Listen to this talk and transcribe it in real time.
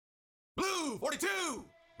Blue 42!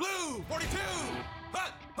 Blue 42!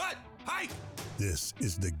 Hut! Hike! This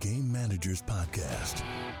is the Game Managers Podcast,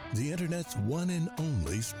 the Internet's one and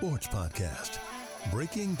only sports podcast,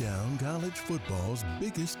 breaking down college football's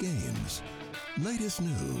biggest games, latest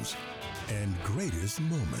news, and greatest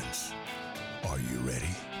moments. Are you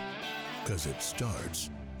ready? Because it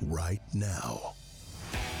starts right now.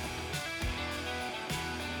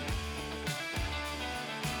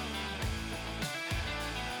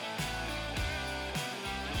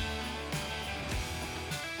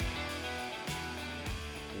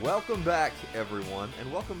 Welcome back, everyone,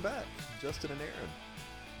 and welcome back, Justin and Aaron.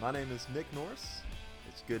 My name is Nick Norris.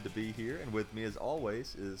 It's good to be here, and with me, as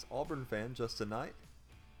always, is Auburn fan Justin Knight.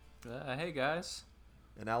 Hey guys.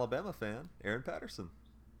 And Alabama fan Aaron Patterson.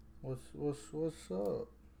 What's up?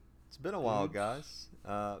 It's been a while, guys.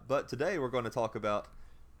 But today we're going to talk about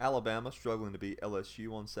Alabama struggling to beat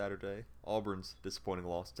LSU on Saturday, Auburn's disappointing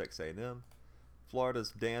loss to Texas A&M,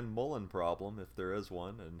 Florida's Dan Mullen problem, if there is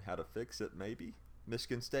one, and how to fix it, maybe.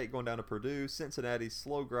 Michigan State going down to Purdue, Cincinnati's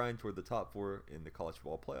slow grind toward the top four in the college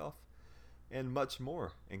football playoff, and much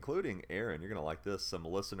more, including, Aaron, you're going to like this, some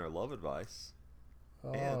listener love advice.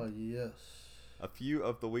 Yes. A few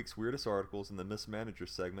of the week's weirdest articles in the Mismanager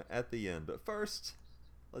segment at the end. But first,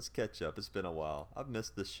 let's catch up. It's been a while. I've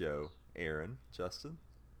missed this show. Aaron, Justin,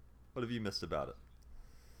 what have you missed about it?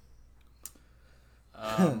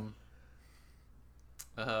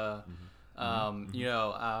 You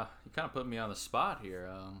kind of put me on the spot here.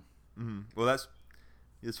 Well, that's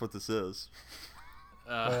what this is.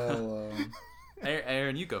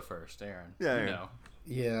 Aaron, you go first. Aaron. Yeah,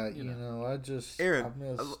 Aaron. I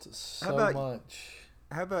missed so much.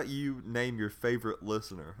 How about you name your favorite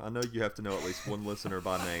listener? I know you have to know at least one listener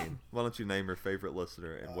by name. Why don't you name your favorite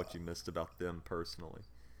listener and what you missed about them personally?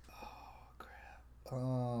 Oh, crap.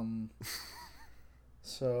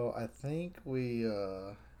 So I think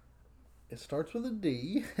it starts with a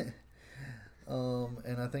D.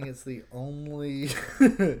 And I think it's the only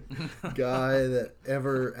guy that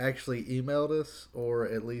ever actually emailed us, or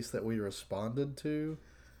at least that we responded to.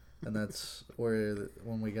 And that's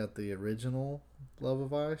when we got the original Love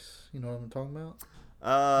of Ice. You know what I'm talking about?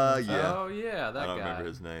 Yeah. Oh, yeah, that guy. I don't remember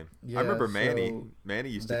his name. Yeah, I remember Manny. so Manny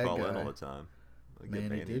used to call in all the time.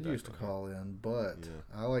 Manny did used to call in, but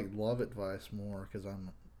I like Love Advice more because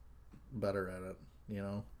I'm better at it, you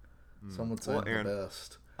know? Some would say I'm the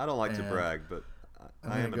best. I don't like to brag, but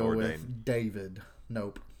I am I'm going to go ordained. with David.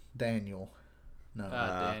 Nope. Daniel.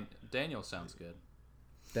 No. Daniel sounds good.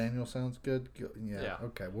 Daniel sounds good? Yeah.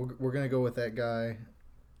 Okay. We're going to go with that guy.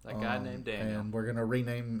 That guy named Daniel. And we're going to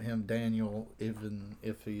rename him Daniel even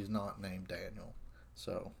if he's not named Daniel.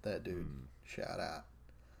 So, that dude, shout out.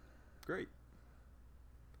 Great.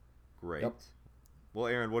 Yep. Well,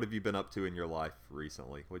 Aaron, what have you been up to in your life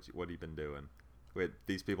recently? What have you been doing? Wait,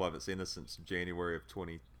 these people haven't seen us since January of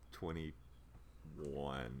 2020.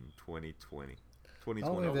 I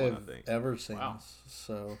don't think they've ever seen us,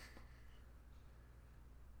 so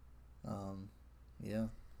yeah.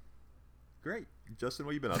 Great. Justin,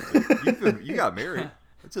 what have you been up to? You got married.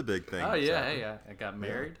 That's a big thing. Oh yeah, hey, I got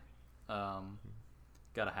married. Got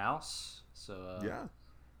a house, so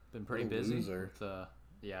been pretty busy. Loser. I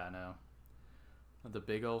know. The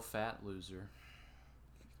big old fat loser.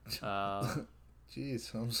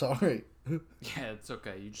 Jeez, I'm sorry. Yeah, it's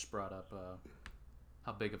okay. You just brought up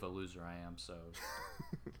how big of a loser I am, so.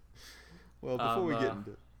 Well, before we get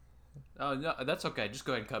into. Oh no, that's okay. Just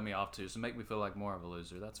go ahead and cut me off too, so make me feel like more of a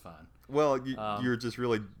loser. That's fine. Well, you're just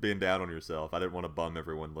really being down on yourself. I didn't want to bum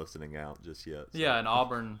everyone listening out just yet. So. Yeah, and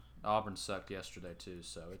Auburn sucked yesterday too,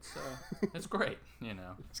 so it's great, you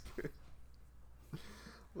know. It's good.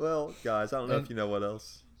 Well, guys, I don't know if you know what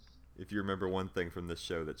else. If you remember one thing from this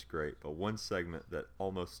show that's great, but one segment that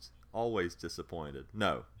almost always disappointed.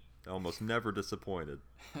 No, almost never disappointed.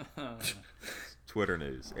 Twitter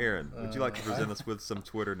news. Aaron, would you like to present us with some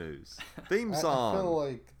Twitter news? Theme song. I feel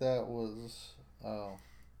like that was... Oh,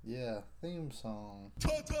 yeah, theme song.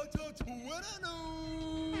 Twitter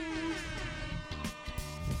news!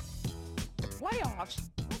 Playoffs?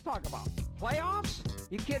 Let's talk about playoffs?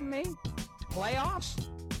 You kidding me? Playoffs?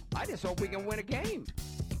 I just hope we can win a game.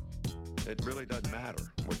 It really doesn't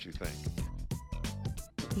matter what you think.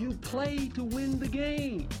 You play to win the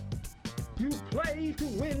game. You play to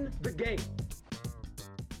win the game.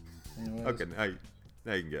 Anyways, Okay,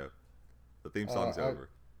 now you can go. The theme song's over.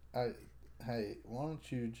 Hey, why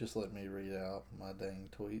don't you just let me read out my dang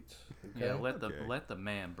tweets? Okay? Yeah, let the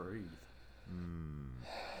man breathe.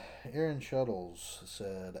 Aaron Shuttles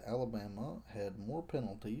said Alabama had more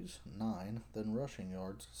penalties, 9, than rushing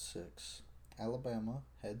yards, 6. Alabama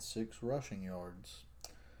had 6 rushing yards.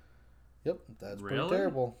 Yep, that's Really? pretty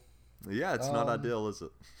terrible. Yeah, it's not ideal, is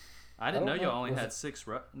it? I didn't know don't y'all know. only Was had it- six.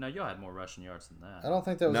 No, y'all had more rushing yards than that. I don't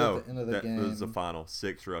think that was No, at the end of the that game. was the final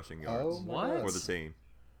 6 rushing yards Oh, my What? God. for the team.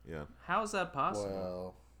 Yeah. How is that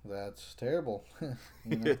possible? Well, that's terrible.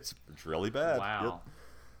 You know? It's really bad. Wow.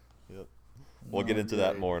 Yep. We'll Not get into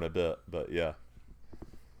that great. more in a bit, but yeah.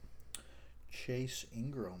 Chase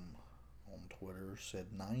Ingram on Twitter said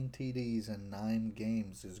 9 TDs in 9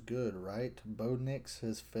 games is good, right? Bo Nix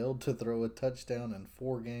has failed to throw a touchdown in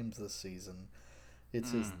 4 games this season.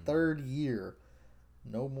 It's his 3rd year.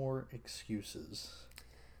 No more excuses.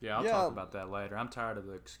 Yeah, I'll Yeah. talk about that later. I'm tired of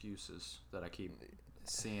the excuses that I keep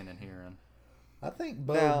seeing and hearing. I think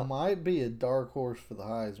Bo Now- might be a dark horse for the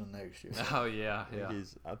Heisman next year. Oh yeah, yeah.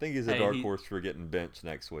 I think he's a Hey, dark he- horse for getting benched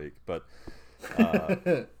next week, but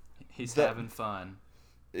He's That- having fun.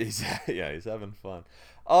 he's having fun.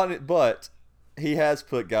 But he has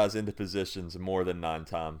put guys into positions more than 9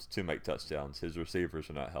 times to make touchdowns. His receivers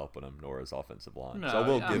are not helping him, nor his offensive line. So No,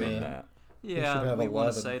 we'll I give mean- him that. should Yeah, have we want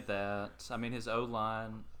 11. to say that. I mean, his O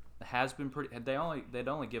line has been pretty. They'd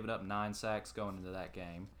only given up 9 sacks going into that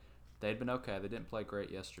game. They'd been okay. They didn't play great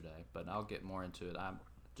yesterday, but I'll get more into it. I'm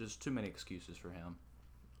just too many excuses for him.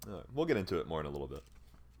 All right, we'll get into it more in a little bit.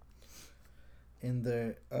 In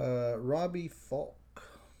the Robbie Falk,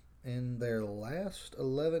 in their last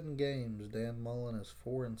 11 games, Dan Mullen is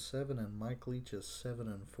 4-7 and Mike Leach is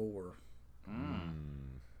 7-4.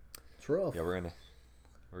 It's rough. Yeah,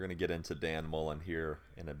 we're gonna get into Dan Mullen here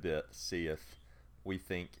in a bit. See if we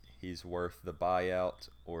think he's worth the buyout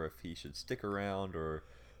or if he should stick around or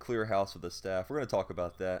clear house with the staff. We're gonna talk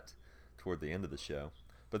about that toward the end of the show.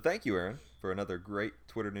 But thank you, Aaron, for another great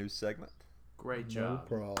Twitter news segment. Great No job.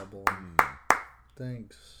 problem.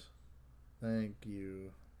 Thanks. Thank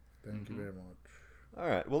you. Thank you very much. All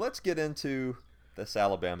right, well, let's get into this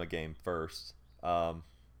Alabama game first.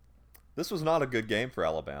 This was not a good game for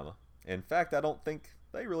Alabama. In fact, I don't think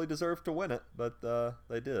they really deserved to win it, but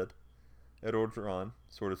they did. Ed Orgeron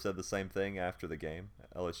sort of said the same thing after the game,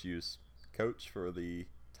 LSU's coach for the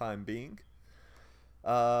time being.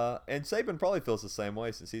 And Saban probably feels the same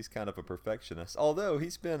way since he's kind of a perfectionist. Although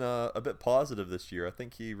he's been a bit positive this year. I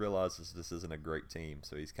think he realizes this isn't a great team,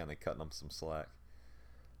 so he's kind of cutting them some slack.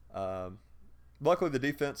 Luckily, the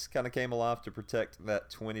defense kind of came alive to protect that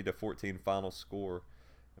 20-14 final score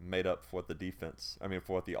and made up for what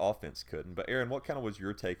for what the offense couldn't. But Aaron, what kind of was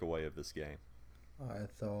your takeaway of this game? I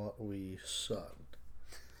thought we sucked.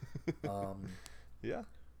 Yeah.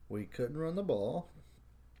 We couldn't run the ball.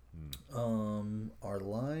 Our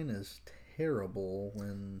line is terrible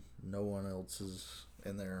when no one else is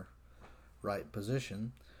in their right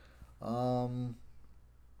position.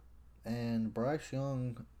 And Bryce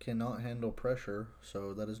Young cannot handle pressure,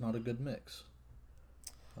 so that is not a good mix.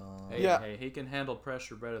 Hey, he can handle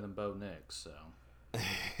pressure better than Bo Nix. So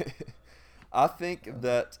I think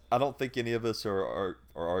that I don't think any of us are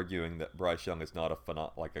arguing that Bryce Young is not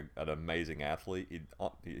an amazing athlete.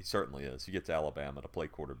 He certainly is. You get to Alabama to play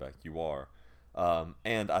quarterback, you are.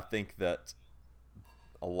 And I think that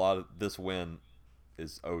a lot of this win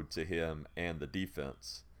is owed to him and the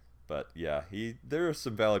defense. But yeah, there are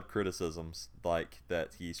some valid criticisms like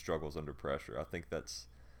that he struggles under pressure. I think that's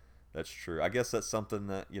true. I guess that's something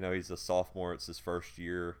that, he's a sophomore. It's his first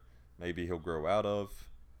year. Maybe he'll grow out of.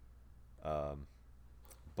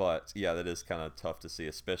 But yeah, that is kind of tough to see,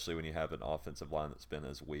 especially when you have an offensive line that's been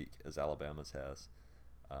as weak as Alabama's has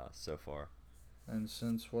so far. And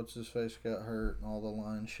since what's-his-face got hurt, all the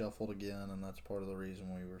lines shuffled again, and that's part of the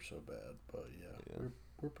reason we were so bad. But yeah.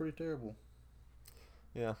 We're pretty terrible.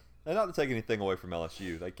 Yeah. And not to take anything away from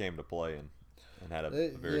LSU, they came to play and had a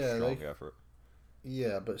very strong effort.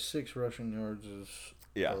 Yeah, but 6 rushing yards is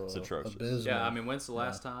it's atrocious. abysmal. yeah, I mean, when's the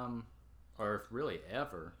last time, or if really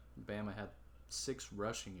ever, Bama had 6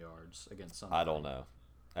 rushing yards against somebody? I don't know.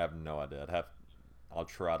 I have no idea. I'll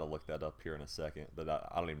try to look that up here in a second, but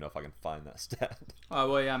I don't even know if I can find that stat.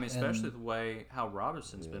 Oh well, yeah. I mean, especially the way how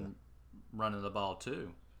Robertson's been running the ball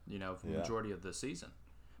too. For the majority of the season.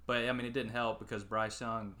 But I mean, it didn't help because Bryce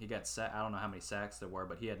Young, he got I don't know how many sacks there were,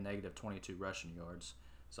 but he had negative 22 rushing yards.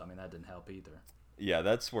 So I mean, that didn't help either. Yeah,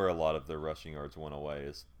 that's where a lot of their rushing yards went away.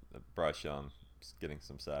 Is Bryce Young getting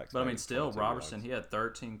some sacks. But I mean, still, 22 Robertson, yards. he had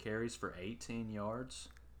 13 carries for 18 yards.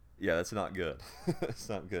 Yeah, that's not good. It's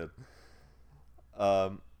not good.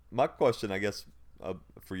 My question, I guess,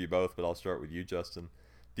 for you both, but I'll start with you, Justin.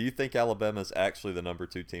 Do you think Alabama is actually the number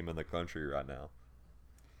 2 team in the country right now?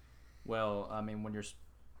 Well, I mean,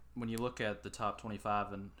 when you look at the top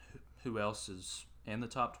 25 and who else is in the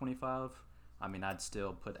top 25, I mean, I'd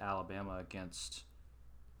still put Alabama against,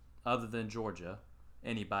 other than Georgia,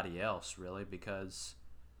 anybody else really, because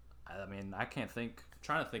I mean, I can't think.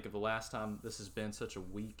 Trying to think of the last time this has been such a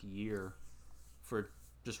weak year for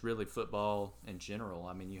just really football in general.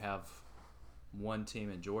 I mean, you have one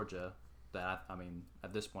team in Georgia that I mean,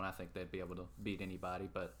 at this point, I think they'd be able to beat anybody.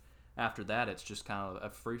 But after that, it's just kind of a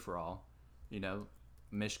free for all. You know,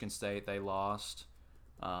 Michigan State, they lost.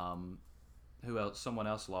 Who else? Someone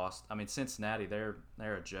else lost. I mean, Cincinnati, they're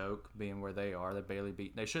a joke being where they are.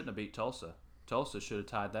 They shouldn't have beat Tulsa. Tulsa should have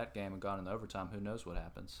tied that game and gone in overtime. Who knows what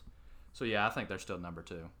happens? So yeah, I think they're still number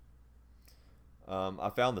 2.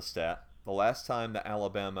 I found the stat. The last time that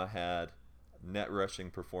Alabama had net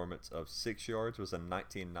rushing performance of 6 yards was in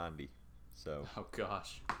 1990. So. Oh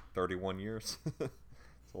gosh. 31 years.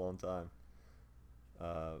 It's a long time.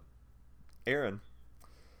 Aaron.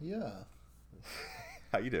 Yeah.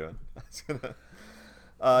 How you doing? Do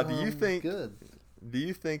you think? Good. Do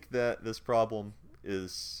you think that this problem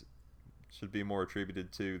should be more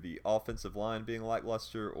attributed to the offensive line being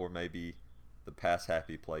lackluster, or maybe the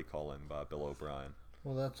pass-happy play calling by Bill O'Brien?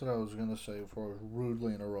 Well, that's what I was going to say before I was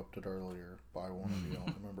rudely interrupted earlier by one of you. I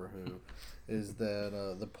don't remember who. Is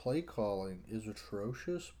that the play calling is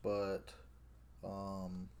atrocious, but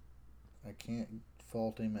I can't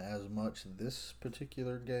fault him as much this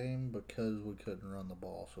particular game because we couldn't run the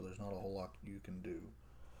ball, so there's not a whole lot you can do.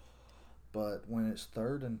 But when it's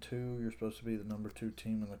 3rd and 2, you're supposed to be the number 2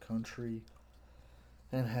 team in the country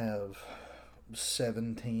and have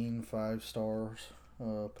 17 5-stars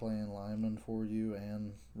playing linemen for you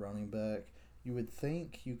and running back. You would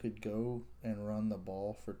think you could go and run the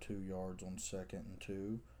ball for 2 yards on 2nd and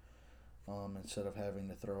 2 instead of having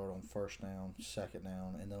to throw it on 1st down, 2nd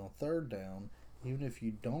down, and then on 3rd down. Even if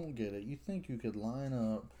you don't get it, you think you could line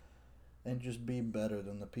up and just be better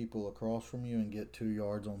than the people across from you and get 2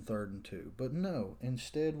 yards on 3rd and 2. But no,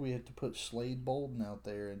 instead we had to put Slade Bolden out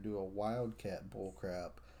there and do a wildcat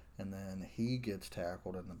bullcrap, and then he gets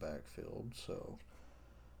tackled in the backfield. So,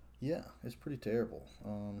 yeah, it's pretty terrible.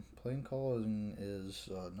 Playing calling is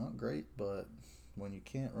not great, but when you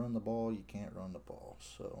can't run the ball, you can't run the ball.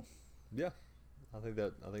 So, yeah, I think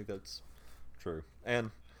that's true. And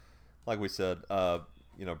like we said,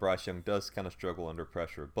 Bryce Young does kind of struggle under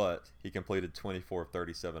pressure, but he completed 24 of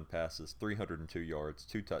 37 passes, 302 yards,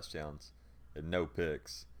 2 touchdowns, and no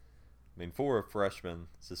picks. I mean, for a freshman,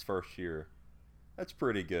 it's his first year. That's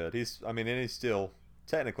pretty good. He's still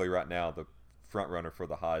technically right now the front runner for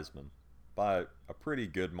the Heisman by a pretty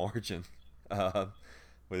good margin.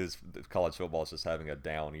 With college football just having a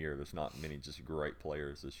down year, there's not many just great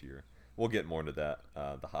players this year. We'll get more into that,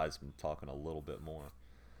 the Heisman, talking a little bit more.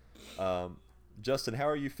 Justin, how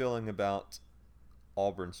are you feeling about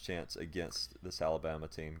Auburn's chance against this Alabama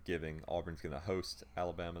team, given Auburn's going to host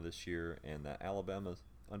Alabama this year, and that Alabama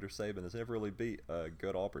under Saban has never really beat a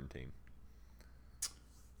good Auburn team?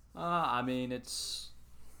 When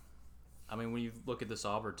you look at this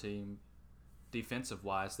Auburn team,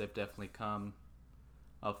 defensive-wise, they've definitely come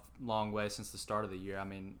a long way since the start of the year. I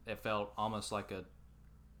mean, it felt almost like it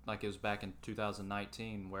was back in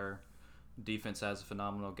 2019 where defense has a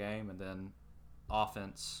phenomenal game, and then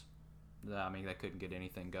offense, they couldn't get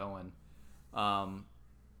anything going.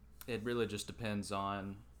 It really just depends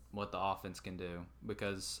on what the offense can do,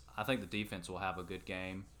 because I think the defense will have a good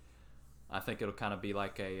game. I think it'll kind of be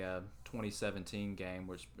like a 2017 game,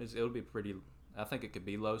 which it'll be pretty. I think it could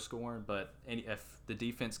be low scoring, but if the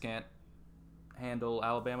defense can't handle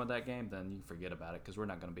Alabama that game, then you forget about it, because we're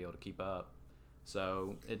not going to be able to keep up.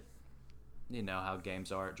 So you know how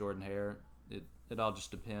games are at Jordan-Hare. It all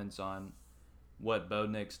just depends on what Bo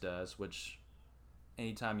Nix does, which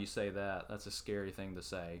anytime you say that, that's a scary thing to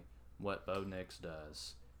say, what Bo Nix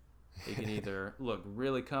does. He can either look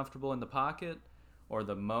really comfortable in the pocket or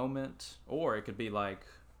the moment, or it could be like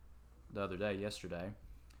the other day, yesterday,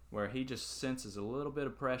 where he just senses a little bit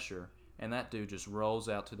of pressure and that dude just rolls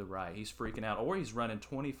out to the right. He's freaking out, or he's running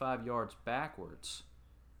 25 yards backwards,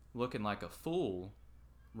 looking like a fool,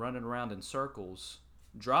 running around in circles,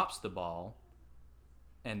 drops the ball,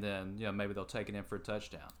 and then maybe they'll take it in for a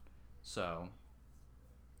touchdown. So,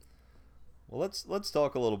 well, let's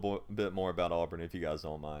talk a little bit more about Auburn, if you guys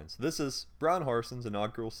don't mind. So this is Brian Harson's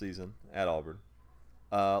inaugural season at Auburn.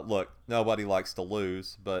 Look, nobody likes to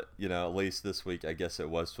lose, but at least this week, I guess it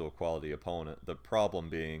was to a quality opponent. The problem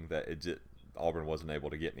being that Auburn wasn't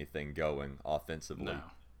able to get anything going offensively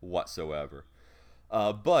whatsoever.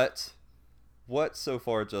 But what so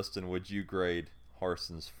far, Justin, would you grade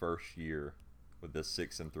Harson's first year with the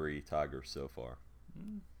 6-3 Tigers so far?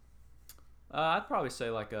 I'd probably say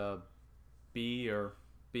like a B or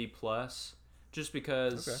B plus, just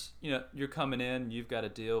because you're coming in, you've got to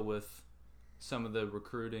deal with some of the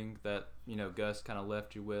recruiting that Gus kind of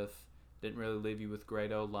left you with. didn't really leave you with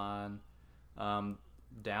great O-line. Down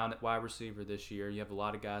at wide receiver this year, you have a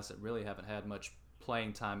lot of guys that really haven't had much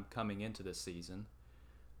playing time coming into this season.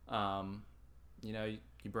 You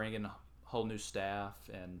bring in a whole new staff,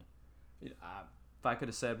 and if I could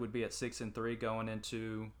have said we'd be at 6-3 going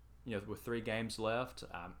into, with 3 games left,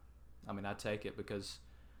 I'd take it because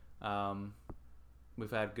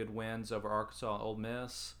we've had good wins over Arkansas and Ole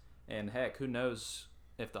Miss, and heck, who knows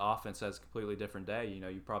if the offense has a completely different day.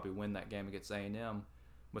 You probably win that game against A&M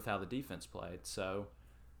with how the defense played. So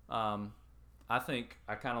I think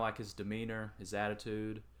I kind of like his demeanor, his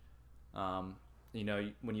attitude. When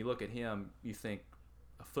you look at him, you think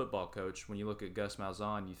a football coach. When you look at Gus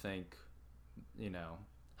Malzahn, you think,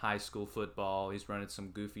 high school football. He's running some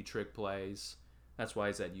goofy trick plays. That's why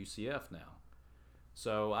he's at UCF now.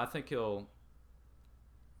 So I think it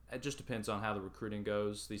just depends on how the recruiting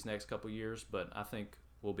goes these next couple years, but I think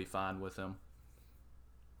we'll be fine with him.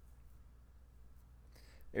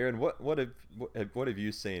 Aaron, what have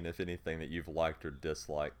you seen, if anything, that you've liked or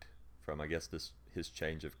disliked from, I guess, his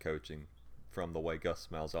change of coaching from the way Gus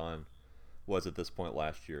Malzahn was at this point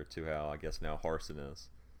last year to how, I guess, now Harsin is?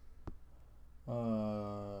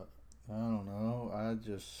 I don't know. I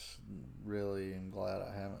just really am glad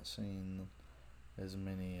I haven't seen as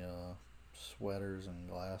many sweaters and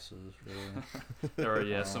glasses, really.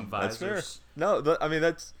 Or some visors. No,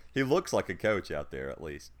 he looks like a coach out there, at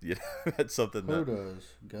least. That's something. Who does?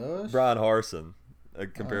 Gus? Brian Harsin,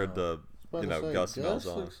 compared to Gus Gus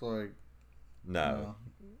Malzahn. Looks like no,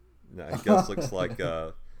 Gus looks like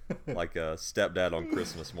a stepdad on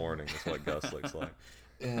Christmas morning. That's what Gus looks like.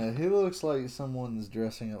 Yeah, he looks like someone's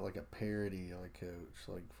dressing up like a parody of a coach,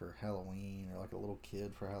 like for Halloween, or like a little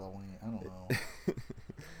kid for Halloween. I don't know.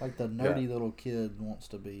 Like the nerdy little kid wants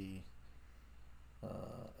to be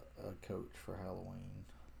a coach for Halloween.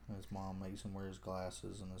 His mom makes him wear his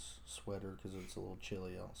glasses and his sweater because it's a little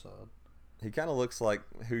chilly outside. He kind of looks like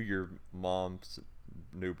who your mom's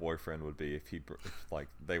new boyfriend would be if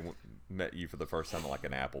they met you for the first time at like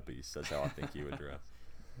an Applebee's. That's how I think he would dress.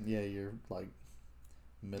 Yeah, you're like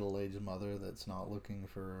middle-aged mother that's not looking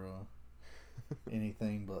for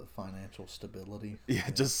anything but financial stability. Yeah,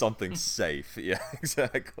 just something safe. Yeah,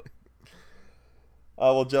 exactly.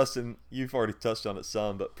 Well, Justin, you've already touched on it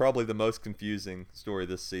some, but probably the most confusing story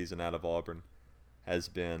this season out of Auburn has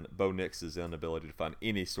been Bo Nix's inability to find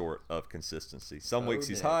any sort of consistency. Some weeks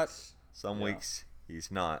he's hot, some weeks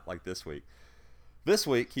he's not, like this week. This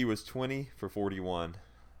week he was 20 for 41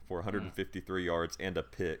 for 153 yards and a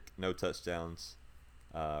pick, no touchdowns,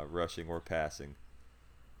 rushing or passing.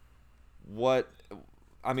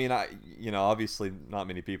 Obviously not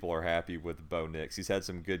many people are happy with Bo Nix. He's had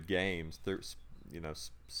some good games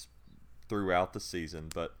throughout the season,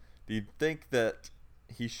 but do you think that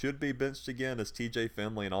he should be benched again? Is TJ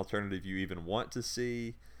Finley an alternative you even want to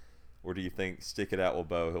see, or do you think stick it out with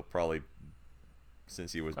Bo? He'll probably,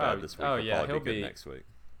 since he was bad this week, he'll probably be good next week.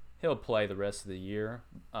 He'll play the rest of the year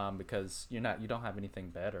because you don't have anything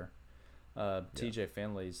better. TJ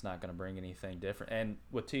Finley's not going to bring anything different, and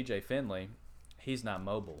with TJ Finley, he's not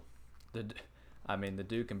mobile. The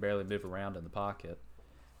dude can barely move around in the pocket,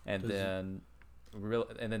 and then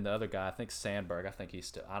the other guy, I think Sandberg, I think he's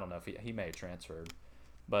still, I don't know if he may have transferred,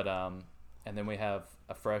 but and then we have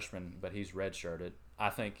a freshman, but he's redshirted. I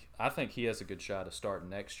think he has a good shot of starting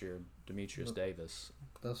next year, Demetrius Davis.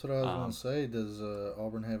 That's what I was going to say. Does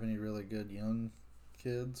Auburn have any really good young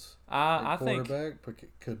kids? I think quarterback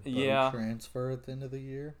could Bo transfer at the end of the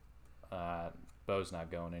year. Bo's not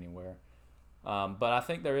going anywhere, but I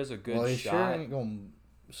think there is a good shot. He sure ain't going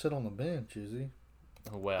to sit on the bench, is he?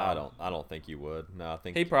 Well, I don't think he would. No, I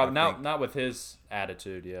think he probably not with his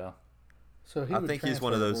attitude. Yeah. So I think he's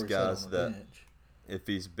one of those guys that if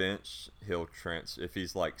he's benched, he'll transfer. If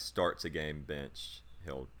he's like starts a game benched,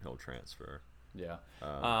 he'll transfer. Yeah.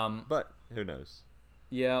 But who knows?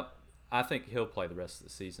 Yeah, I think he'll play the rest of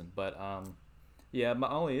the season. But my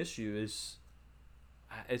only issue is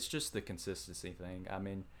it's just the consistency thing.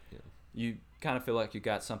 You kind of feel like you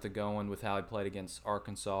got something going with how he played against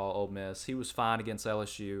Arkansas, Ole Miss. He was fine against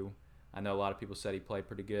LSU. I know a lot of people said he played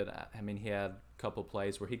pretty good. He had a couple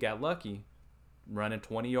plays where he got lucky, running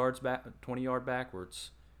 20 yard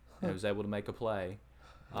backwards, and was able to make a play.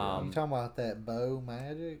 You talking about that Bo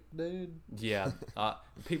magic, dude? Yeah.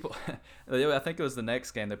 People, I think it was the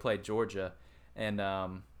next game they played Georgia, and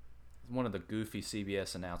one of the goofy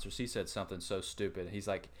CBS announcers, he said something so stupid. He's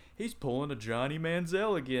like, he's pulling a Johnny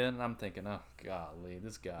Manziel again. And I'm thinking, oh, golly,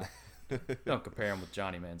 this guy. Don't compare him with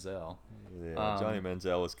Johnny Manziel. Yeah, Johnny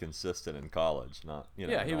Manziel was consistent in college, not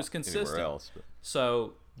he was consistent. Anywhere else. But.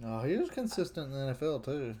 So Oh, he was consistent in the NFL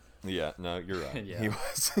too. Yeah, no, you're right. Yeah. He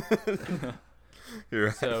was. You're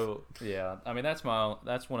right. So yeah, I mean that's one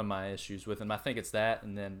of my issues with him. I think it's that,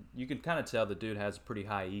 and then you can kind of tell the dude has a pretty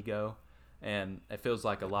high ego, and it feels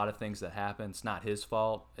like a lot of things that happen, it's not his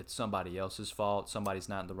fault. It's somebody else's fault. Somebody's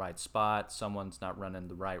not in the right spot. Someone's not running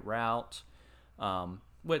the right route.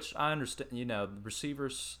 Which I understand. The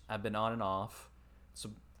receivers have been on and off. It's a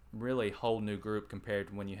really whole new group compared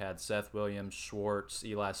to when you had Seth Williams, Schwartz,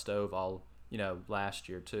 Eli Stove all last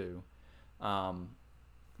year too.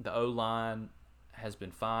 The O-line has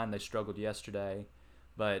been fine. They struggled yesterday,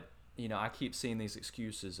 but I keep seeing these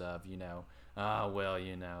excuses of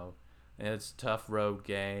it's a tough road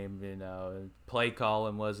game. Play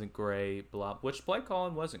calling wasn't great. Which play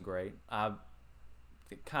calling wasn't great. I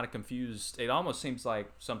kind of confused. It almost seems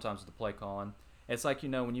like sometimes with the play calling, it's like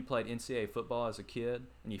when you played NCAA football as a kid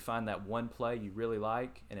and you find that one play you really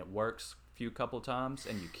like and it works a few couple times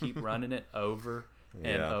and you keep running it over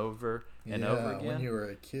and over and over again. When you were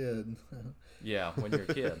a kid. Yeah, when you're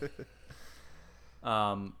a kid.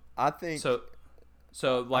 I think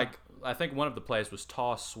so. Like I think one of the plays was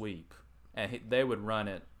toss sweep, and they would run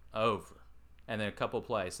it over, and then a couple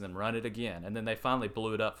plays, and then run it again, and then they finally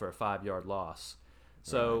blew it up for a 5-yard loss.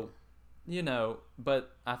 So,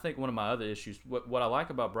 but I think one of my other issues, what I like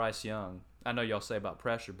about Bryce Young, I know y'all say about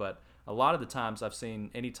pressure, but a lot of the times I've seen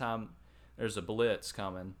anytime there's a blitz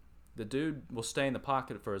coming, the dude will stay in the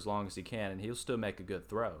pocket for as long as he can, and he'll still make a good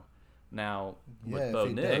throw. Now, with Bo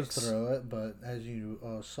Nix, does throw it, but as you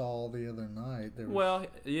saw the other night,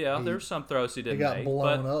 there's some throws he didn't make. He got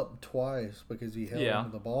blown up twice because he held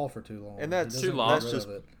onto the ball for too long. And that's too long.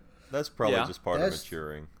 That's probably just part of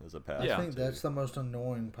maturing as a passer. I think that's the most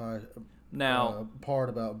annoying part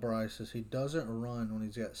about Bryce is he doesn't run when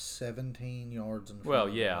he's got 17 yards in front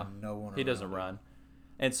of him and no one he doesn't run.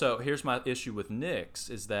 And so here's my issue with Nix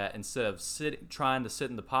is that instead of trying to sit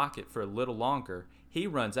in the pocket for a little longer, he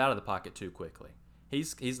runs out of the pocket too quickly.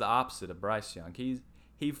 He's the opposite of Bryce Young.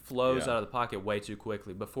 He flows out of the pocket way too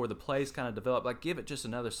quickly before the plays kind of develop. Like, give it just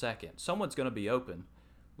another second. Someone's going to be open.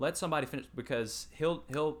 Let somebody finish because he'll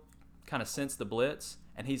kind of sense the blitz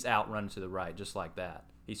and he's out running to the right just like that.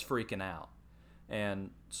 He's freaking out.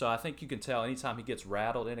 And so I think you can tell anytime he gets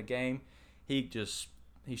rattled in a game, he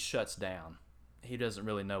shuts down. He doesn't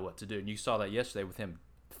really know what to do. And you saw that yesterday with him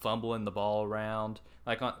fumbling the ball around.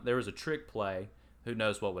 There was a trick play. Who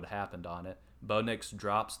knows what would have happened on it. Bo Nix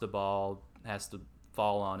drops the ball, has to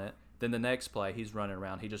fall on it. Then the next play, he's running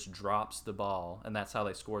around. He just drops the ball, and that's how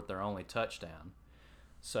they scored their only touchdown.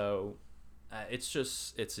 So it's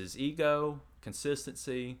his ego,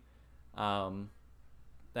 consistency.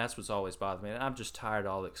 That's what's always bothered me. And I'm just tired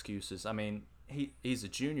of all the excuses. I mean, he's a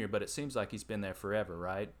junior, but it seems like he's been there forever,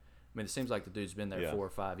 right? I mean, it seems like the dude's been there 4 or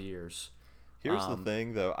 5 years. Here's the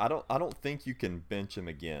thing, though. I don't think you can bench him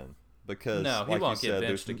again. Because, he won't get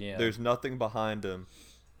benched again. There's nothing behind him,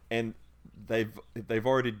 and they've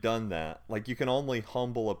already done that. Like, you can only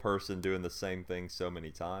humble a person doing the same thing so many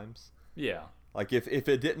times. Yeah. Like, if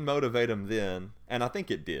it didn't motivate him then, and I think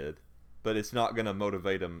it did, but it's not going to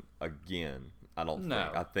motivate him again. I don't think.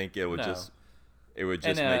 I think it would just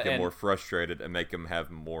make him more frustrated and make him have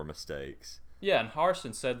more mistakes. Yeah, and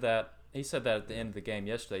Harsin said that. He said that at the end of the game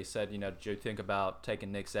yesterday. He said, did you think about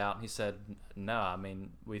taking Nix out? And he said, no. I mean,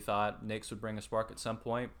 we thought Nix would bring a spark at some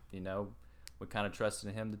point. We kind of trusted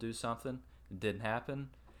in him to do something. It didn't happen.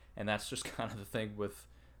 And that's just kind of the thing with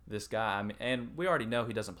this guy. I mean, and we already know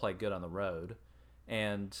he doesn't play good on the road.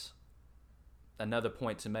 And another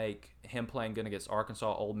point to make, him playing good against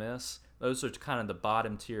Arkansas, Ole Miss, those are kind of the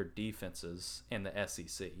bottom tier defenses in the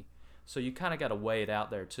SEC. So you kind of got to weigh it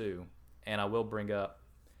out there too. And I will bring up,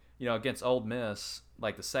 against Ole Miss,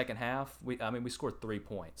 like the second half, we scored 3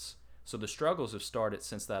 points. So the struggles have started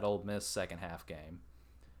since that Ole Miss second half game.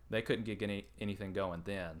 They couldn't get anything going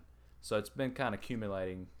then. So it's been kind of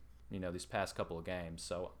accumulating, these past couple of games.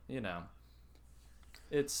 So,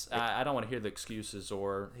 it's I don't want to hear the excuses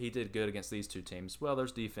or he did good against these two teams. Well,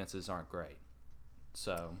 those defenses aren't great.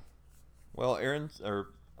 So. Well,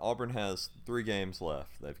 Auburn has 3 games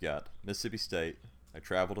left. They've got Mississippi State, they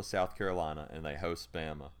travel to South Carolina, and they host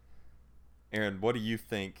Bama. Aaron, what do you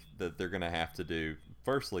think that they're going to have to do,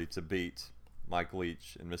 firstly, to beat Mike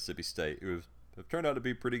Leach and Mississippi State, who have turned out to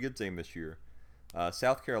be a pretty good team this year?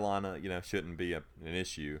 South Carolina, shouldn't be an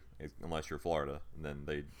issue unless you're Florida, and then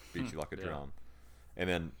they beat you like a drum. And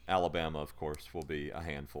then Alabama, of course, will be a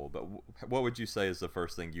handful. But what would you say is the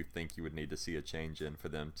first thing you think you would need to see a change in for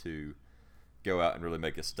them to go out and really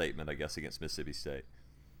make a statement, I guess, against Mississippi State?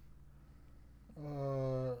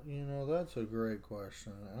 That's a great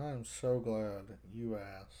question. I'm so glad you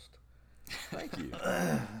asked. Thank you.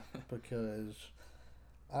 Because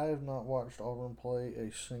I have not watched Auburn play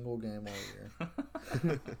a single game all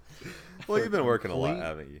year. Well, you've been working a lot,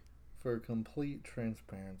 haven't you? For complete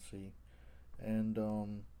transparency. And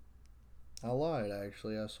I lied,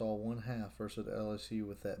 actually. I saw one half versus LSU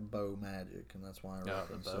with that Bo Magic, and that's why I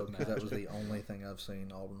referenced it, because that was the only thing I've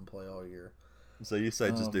seen Auburn play all year. So you say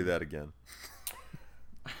just do that again.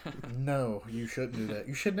 No, you shouldn't do that.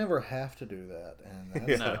 You should never have to do that, and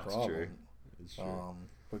that's the problem. True. It's true.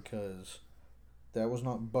 Because that was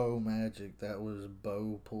not Bo Magic. That was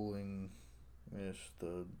Bo pulling just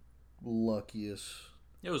the luckiest.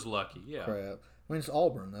 It was lucky, yeah. Crap. I mean, it's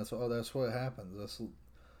Auburn. That's what happens.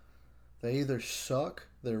 They either suck,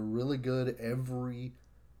 they're really good every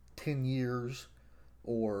 10 years,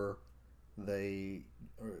 or they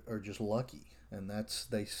are just lucky, and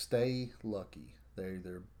they stay lucky. They're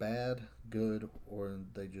either bad, good, or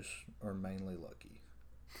they just are mainly lucky.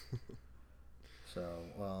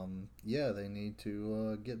 So, yeah, they need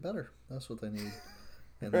to get better. That's what they need.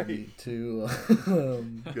 And they need to...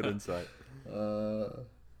 Good insight.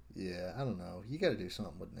 Yeah, I don't know. You got to do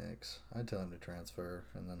something with Nix. I'd tell him to transfer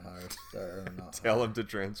and then hire... Or not tell him to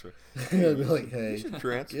transfer. I'd be like, hey... You should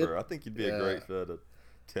transfer. I think you'd be a great fit at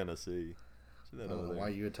Tennessee. I don't know why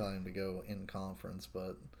you would tell him to go in conference,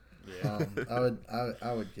 but... Yeah. I would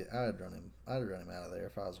run him out of there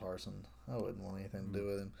if I was Harsin. I wouldn't want anything to do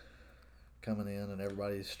with him coming in and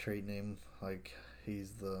everybody's treating him like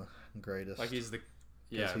he's the greatest. Like he's the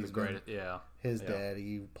greatest. Yeah. His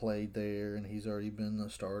daddy played there and he's already been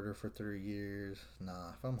a starter for 3 years.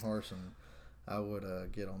 Nah, if I'm Harsin, I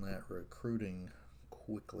would get on that recruiting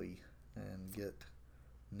quickly and get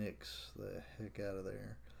Nix the heck out of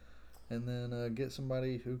there, and then get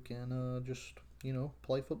somebody who can just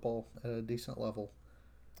play football at a decent level.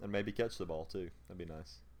 And maybe catch the ball, too. That'd be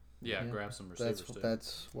nice. Yeah, grab some receivers, too.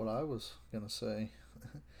 That's what I was going to say.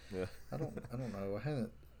 Yeah. I don't know.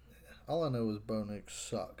 All I know is Bo Nix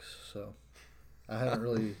sucks, so I haven't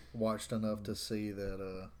really watched enough to see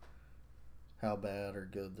that how bad or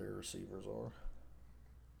good their receivers are.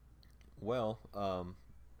 Well,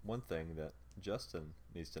 one thing that Justin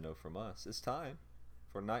needs to know from us, it's time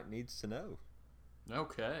for Knight Needs to Know.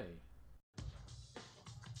 Okay.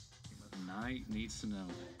 Knight needs to know.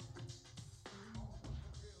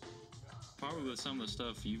 Probably with some of the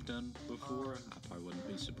stuff you've done before, I probably wouldn't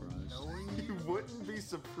be surprised. You wouldn't be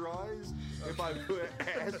surprised if I put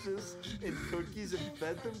ashes in cookies and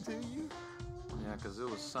fed them to you? Yeah, because it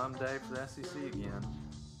was someday for the SEC again.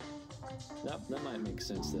 That might make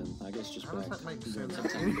sense then. I guess just back. That makes sense.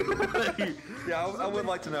 Yeah, I would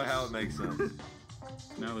like to know how it makes sense.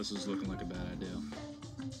 Now this is looking like a bad idea.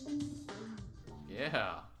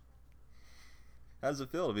 Yeah. How does it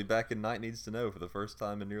feel to be back in Knight Needs to Know for the first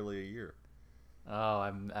time in nearly a year? Oh,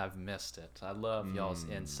 I've missed it. I love y'all's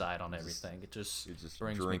insight on everything. It just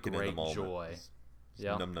brings me great joy.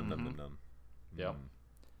 Yeah. Num num num num num. Yep.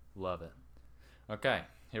 Love it. Okay,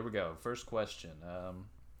 here we go. First question.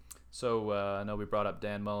 So I know we brought up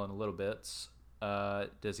Dan Mullen a little bit.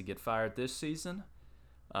 Does he get fired this season?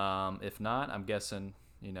 If not, I'm guessing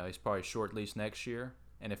he's probably short lease next year.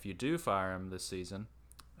 And if you do fire him this season,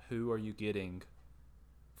 who are you getting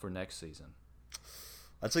for next season?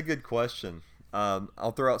 That's a good question.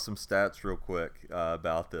 I'll throw out some stats real quick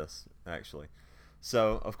about this, actually.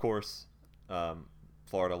 So, of course,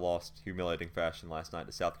 Florida lost humiliating fashion last night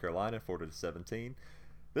to South Carolina, 40-17.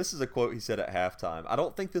 This is a quote he said at halftime. I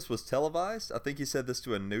don't think this was televised. I think he said this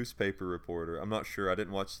to a newspaper reporter. I'm not sure. I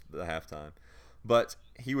didn't watch the halftime. But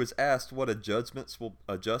he was asked what adjustments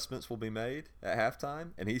will be made at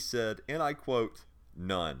halftime, and he said, and I quote,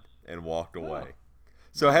 "None," and walked away. Oh.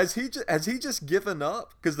 So has he just given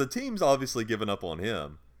up? Because the team's obviously given up on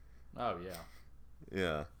him. Oh yeah.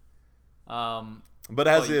 Yeah. But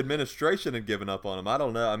has the administration had given up on him? I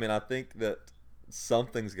don't know. I mean, I think that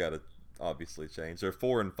something's got to obviously change. They're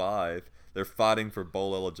 4-5. They're fighting for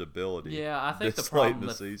bowl eligibility. Yeah, I think the problem problem in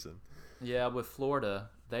the season. Yeah, with Florida,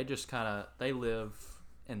 they just they live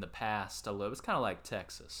in the past a little. It's kind of like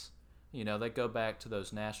Texas. They go back to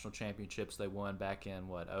those national championships they won back in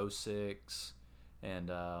 06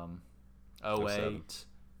 and 08.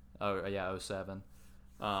 Oh yeah, 07.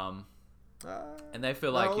 And they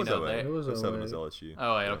feel like it was 08. It was 07 was LSU.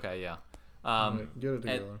 Oh wait, okay, yeah. Get it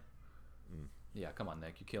together. Yeah, come on,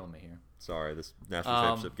 Nick, you're killing me here. Sorry, this national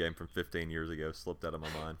championship game from 15 years ago slipped out of my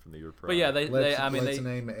mind from the year prior. But yeah, let's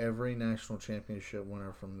name every national championship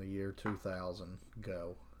winner from the year 2000.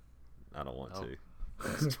 Go. I don't want to.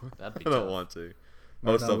 That'd be I don't tough. want to.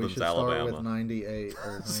 Most no, of we them's should start Alabama. with 98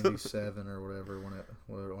 or 97 or whatever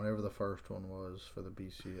whenever the first one was for the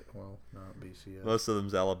BCS. Well, not BCS. Most of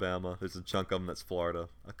them's Alabama. There's a chunk of them that's Florida.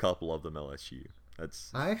 A couple of them LSU.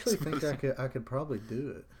 I actually think I could probably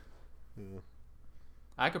do it. Yeah.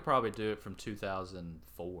 I could probably do it from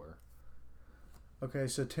 2004. Okay,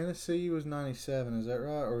 so Tennessee was 97, is that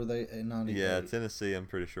right? Or were they at 98? Yeah, Tennessee, I'm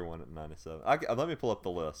pretty sure won at 97. Let me pull up the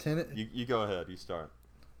list. You go ahead. You start.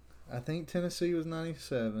 I think Tennessee was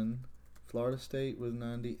 97. Florida State was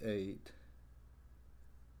 98.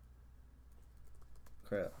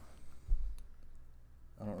 Crap.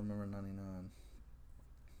 I don't remember 99.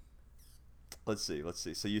 Let's see.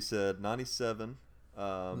 So you said 97.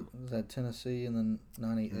 Was that Tennessee, and then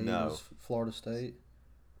 98 no. was Florida State?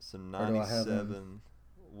 So 97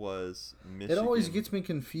 was Michigan. It always gets me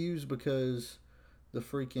confused because the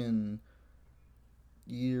freaking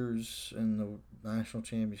years in the national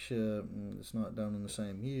championship, and it's not done in the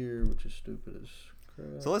same year, which is stupid as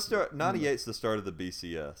crap. So let's start. 98's the start of the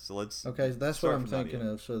BCS. So let's. Okay, that's what I'm thinking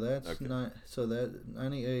 98. of. So that's okay. So that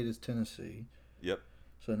 98 is Tennessee. Yep.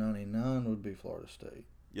 So 99 would be Florida State.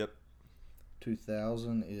 Yep.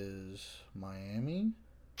 2000 is Miami.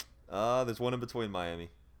 There's one in between Miami,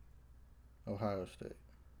 Ohio State,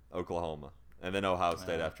 Oklahoma, and then Ohio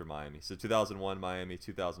State after Miami. So 2001 Miami,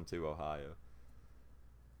 2002 Ohio.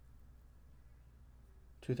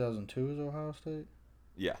 2002 is Ohio State?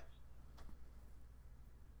 Yeah.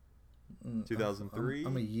 2003?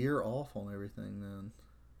 I'm a year off on everything then.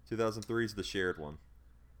 2003 is the shared one.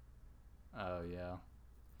 Oh, yeah.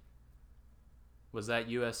 Was that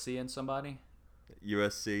USC and somebody?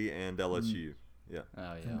 USC and LSU. Yeah.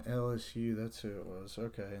 Oh, yeah. And LSU, that's who it was.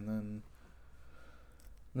 Okay, and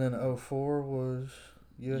then 04 was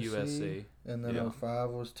USC. And then 05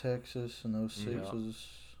 was Texas, and 06 was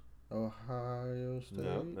Ohio State.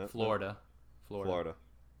 No, Florida.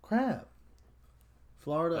 Crap.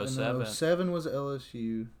 Florida. 07. And then 07 was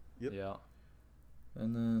LSU. Yep. Yeah.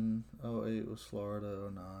 And then 08 was Florida,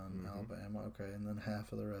 09 Alabama. Okay, and then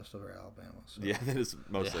half of the rest of our Alabama. So. Yeah, that is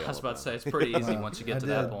mostly I was about to say, Alabama. it's pretty easy once you get to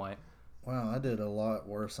that point. Wow, I did a lot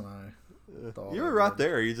worse than I thought. You were right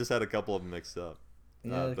there. You just had a couple of them mixed up.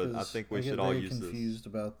 Yeah, but I think we I should get all very use confused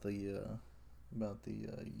about the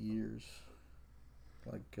years.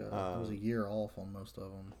 Like I was a year off on most of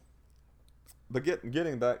them. But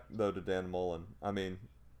getting back though to Dan Mullen, I mean,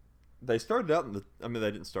 they started out they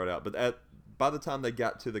didn't start out, but by the time they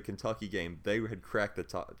got to the Kentucky game, they had cracked the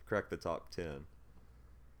top 10,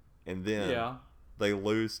 and then they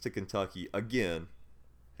lose to Kentucky again,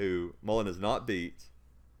 who Mullen has not beat.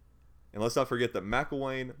 And let's not forget that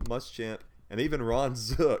McElwain, Muschamp, and even Ron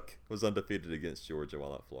Zook was undefeated against Georgia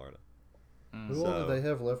while at Florida. Who all do they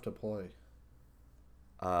have left to play?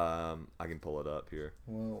 I can pull it up here.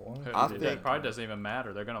 Well, It probably doesn't even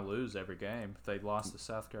matter. They're going to lose every game if they lost to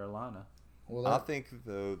South Carolina. Well, I think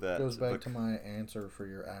though that goes back to my answer for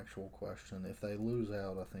your actual question. If they lose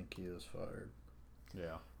out, I think he is fired.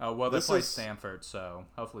 Yeah. Oh well, they play Samford, so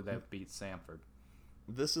hopefully they beat Samford.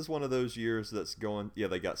 This is one of those years that's going. Yeah,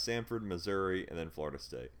 they got Samford, Missouri, and then Florida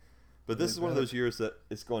State. But this is one of those years that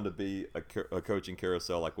it's going to be a coaching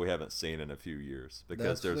carousel like we haven't seen in a few years,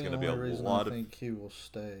 because there's going to be a lot of. I think he will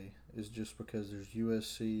stay is just because there's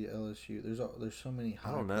USC, LSU. There's so many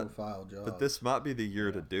high-profile jobs. But this might be the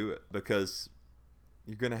year to do it, because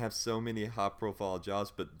you're going to have so many high-profile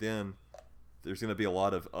jobs, but then there's going to be a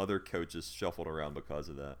lot of other coaches shuffled around because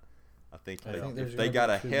of that. I think if they got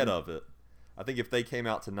ahead of it, I think if they came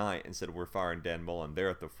out tonight and said we're firing Dan Mullen, they're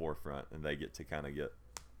at the forefront and they get to kind of get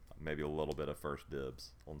maybe a little bit of first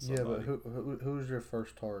dibs on somebody. Yeah, but who's your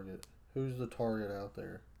first target? Who's the target out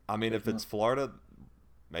there? I mean, if it's Florida,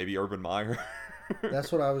 maybe Urban Meyer.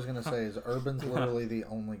 That's what I was gonna say. Is Urban's literally the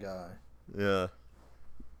only guy? Yeah.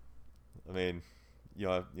 I mean,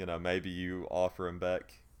 you know, maybe you offer him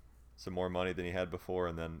back some more money than he had before,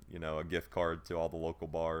 and then a gift card to all the local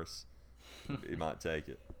bars. He might take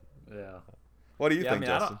it. Yeah. What do you think,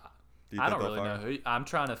 Justin? I don't really know. I'm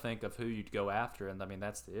trying to think of who you'd go after, and I mean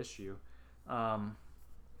that's the issue.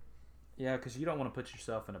 Yeah, because you don't want to put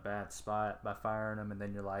yourself in a bad spot by firing him, and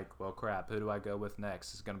then you're like, well, crap, who do I go with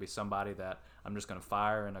next? Is it going to be somebody that I'm just going to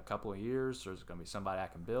fire in a couple of years, or is it going to be somebody I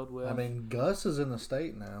can build with? I mean, Gus is in the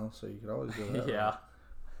state now, so you could always go that yeah.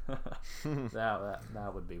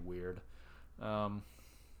 that would be weird. Yeah,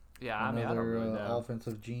 I mean, I don't really know.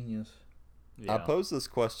 Offensive genius. Yeah. I posed this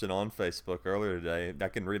question on Facebook earlier today. I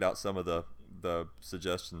can read out some of the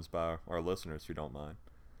suggestions by our listeners, if you don't mind.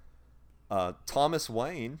 Thomas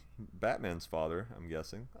Wayne, Batman's father, I'm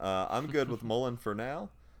guessing. I'm good with Mullen for now.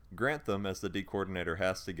 Grantham as the D coordinator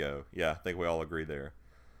has to go. Yeah, I think we all agree there.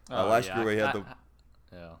 Last year we had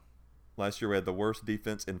Yeah. Last year we had the worst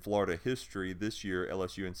defense in Florida history. This year,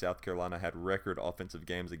 LSU and South Carolina had record offensive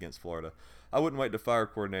games against Florida. I wouldn't wait to fire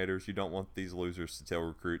coordinators. You don't want these losers to tell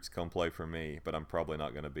recruits, come play for me, but I'm probably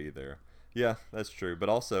not going to be there. Yeah, that's true. But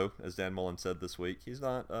also, as Dan Mullen said this week, he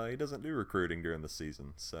doesn't do recruiting during the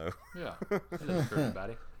season. So yeah, he doesn't recruit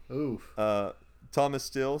anybody. Oof. Thomas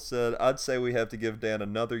Steele said, I'd say we have to give Dan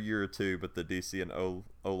another year or two, but the DC and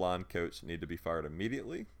O-line coach need to be fired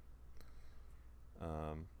immediately.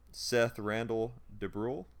 Seth Randall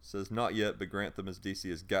DeBrule says, not yet, but Grantham as DC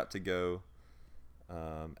has got to go.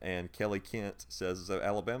 And Kelly Kent says, as an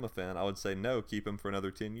Alabama fan, I would say no, keep him for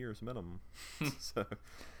another 10 years minimum. So,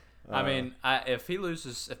 I mean, if they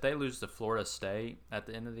lose to Florida State at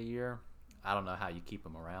the end of the year, I don't know how you keep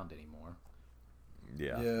him around anymore.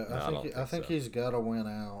 Yeah. Yeah, No, I think he's got to win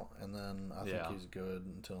out, and then I think Yeah. he's good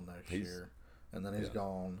until next year. And then he's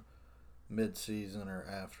gone mid-season or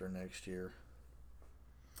after next year.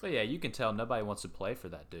 But yeah, you can tell nobody wants to play for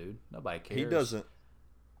that dude. Nobody cares. He doesn't.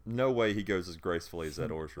 No way he goes as gracefully as that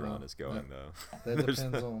Orgeron is going, though. That depends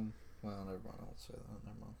on. Well, never mind. I won't say that.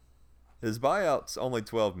 Never mind. His buyout's only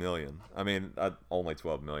 $12 million. I mean, only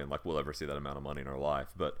 $12 million. Like we'll ever see that amount of money in our life,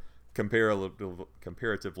 but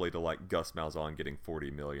comparatively to like Gus Malzahn getting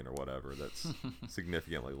 $40 million or whatever, that's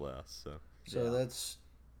significantly less. So that's.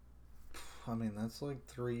 I mean, that's like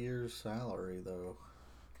 3 years' salary, though.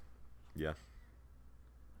 Yeah.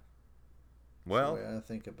 Well, that's the way I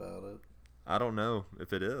think about it. I don't know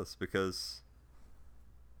if it is, because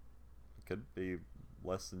it could be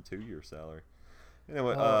less than 2 years' salary.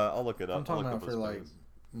 Anyway, I'll look it up. I'm talking I'll about look for up like his pays.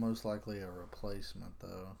 most likely a replacement,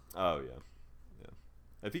 though. Oh yeah.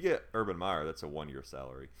 If you get Urban Meyer, that's a 1 year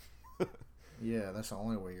salary. Yeah, that's the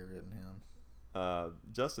only way you're getting him.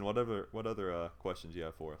 Justin, what other questions you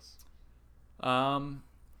have for us?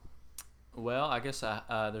 Well, I guess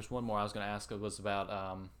there's one more I was going to ask. It was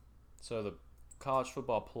about so the college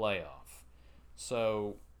football playoff.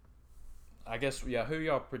 So I guess, who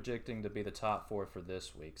y'all projecting to be the top four for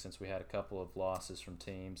this week, since we had a couple of losses from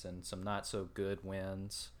teams and some not so good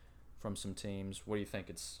wins from some teams? What do you think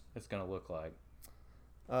it's going to look like?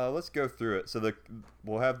 Let's go through it. So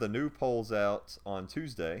we'll have the new polls out on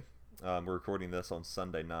Tuesday. We're recording this on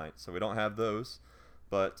Sunday night, so we don't have those.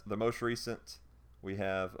 But the most recent, we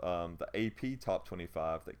have the AP Top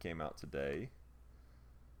 25 that came out today.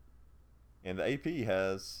 And the AP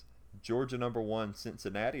has Georgia number 1,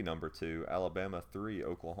 Cincinnati number 2, Alabama 3,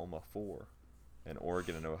 Oklahoma 4, and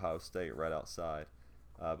Oregon and Ohio State right outside.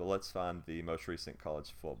 But let's find the most recent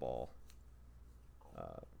college football.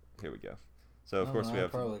 Here we go. So, of course, we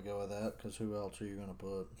have... I'll probably go with that, because who else are you going to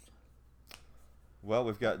put? Well,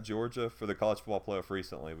 we've got Georgia for the college football playoff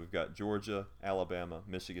recently. We've got Georgia, Alabama,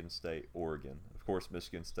 Michigan State, Oregon. Of course,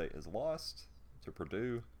 Michigan State has lost to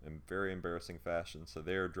Purdue in very embarrassing fashion, so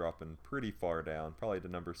they're dropping pretty far down, probably to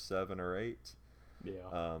number 7 or 8.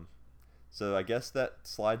 Yeah. So I guess that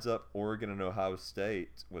slides up Oregon and Ohio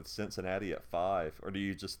State with Cincinnati at 5, or do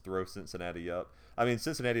you just throw Cincinnati up? I mean,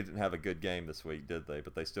 Cincinnati didn't have a good game this week, did they?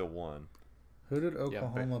 But they still won. Who did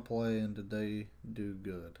Oklahoma play, and did they do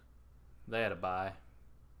good? They had a bye.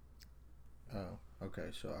 Oh, okay.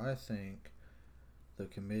 So I think the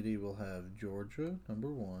committee will have Georgia number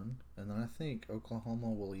 1, and then I think Oklahoma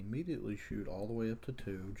will immediately shoot all the way up to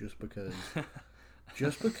 2, just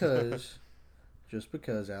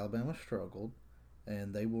because Alabama struggled,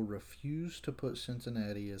 and they will refuse to put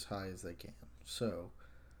Cincinnati as high as they can. So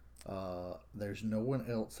there's no one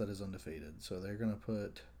else that is undefeated, so they're going to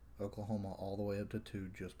put Oklahoma all the way up to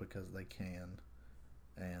 2 just because they can.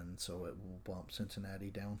 And so it will bump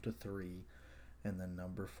Cincinnati down to 3, and then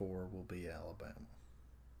number 4 will be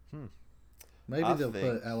Alabama. Maybe they'll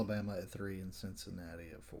put Alabama at 3 and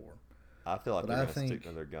Cincinnati at 4. I feel like they're going to stick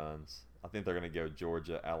to their guns. I think they're going to go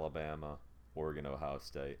Georgia, Alabama, Oregon, Ohio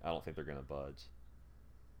State. I don't think they're going to budge.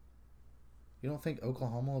 You don't think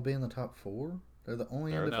Oklahoma will be in the top 4? They're the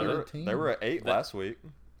only undefeated team. They were at 8 last week.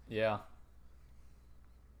 Yeah.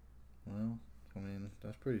 Well, I mean,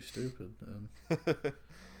 that's pretty stupid.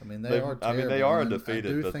 I mean, they are terrible. I mean, they are undefeated.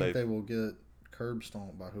 I do think they will get curb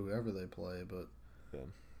stomped by whoever they play, but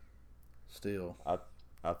still.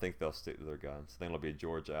 I think they'll stick to their guns. I think it'll be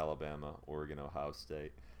Georgia, Alabama, Oregon, Ohio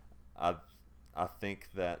State. I think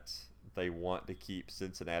that they want to keep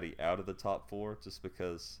Cincinnati out of the top 4 just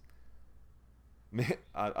because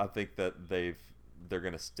I think that they're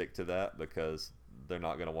going to stick to that because they're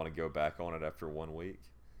not going to want to go back on it after 1 week.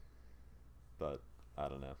 But I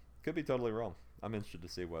don't know. Could be totally wrong. I'm interested to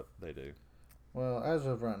see what they do. Well, as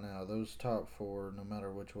of right now, those top 4, no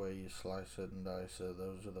matter which way you slice it and dice it,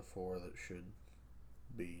 those are the 4 that should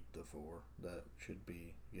beat the 4 that should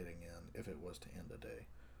be getting in if it was to end today.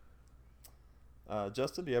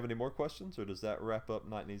 Justin, do you have any more questions, or does that wrap up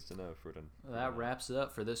Night Needs to Know for tonight? That wraps it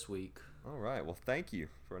up for this week. All right. Well, thank you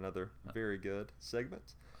for another very good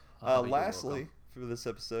segment. You're Lastly, welcome. for this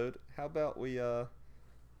episode, how about we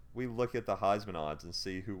look at the Heisman odds and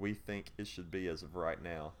see who we think it should be as of right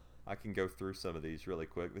now. I can go through some of these really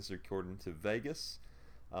quick. This is according to Vegas.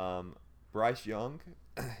 Bryce Young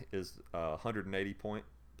is 180 point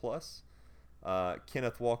plus.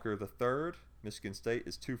 Kenneth Walker III, Michigan State,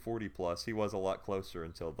 is 240 plus. He was a lot closer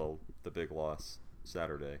until the big loss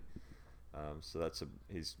Saturday. So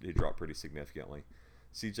he dropped pretty significantly.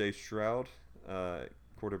 C.J. Stroud,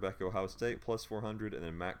 quarterback Ohio State, plus 400, and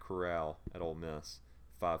then Matt Corral at Ole Miss,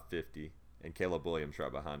 550, and Caleb Williams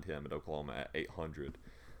right behind him at Oklahoma at 800.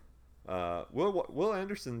 Will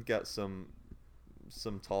Anderson got some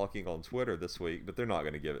talking on Twitter this week, but they're not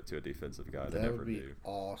going to give it to a defensive guy. They That never would be do.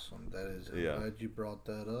 awesome. That is. I'm glad you brought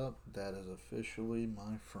that up. That is officially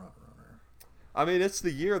my front runner. I mean, it's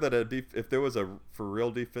the year that if there was a for real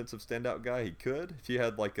defensive standout guy, he could. If you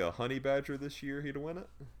had like a Honey Badger this year, he'd win it.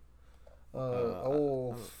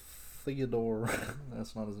 Theodore.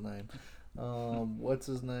 That's not his name. What's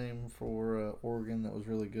his name for Oregon that was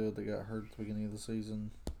really good that got hurt at the beginning of the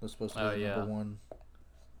season? Was supposed to be number 1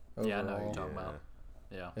 overall. Yeah, I know who you're talking about.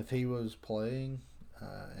 Yeah. If he was playing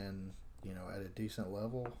and at a decent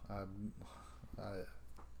level, I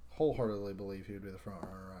wholeheartedly believe he would be the front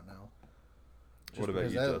runner right now. What about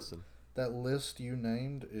you, Justin? That list you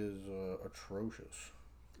named is atrocious.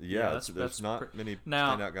 Yeah, there's not many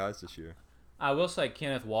standout guys this year. I will say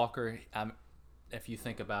Kenneth Walker, if you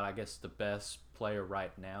think about, I guess, the best player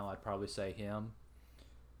right now, I'd probably say him.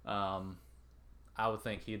 I would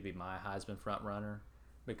think he'd be my Heisman front runner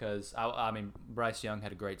because, I mean, Bryce Young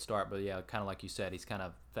had a great start, but yeah, kind of like you said, he's kind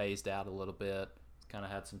of phased out a little bit, kind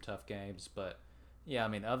of had some tough games. But, yeah, I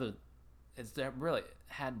mean, there really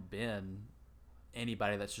hadn't been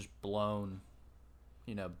anybody that's just blown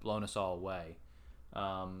us all away.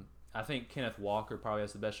 I think Kenneth Walker probably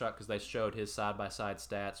has the best shot because they showed his side-by-side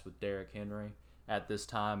stats with Derrick Henry at this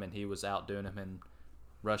time, and he was outdoing him in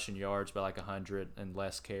rushing yards by like 100 and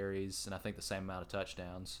less carries, and I think the same amount of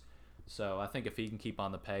touchdowns. So I think if he can keep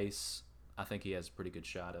on the pace, I think he has a pretty good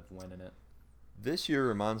shot of winning it. This year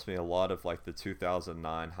reminds me a lot of like the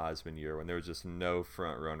 2009 Heisman year when there was just no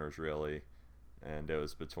front runners really, and it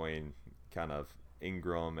was between kind of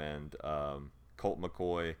Ingram and Colt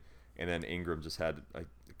McCoy, and then Ingram just had a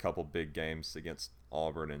couple big games against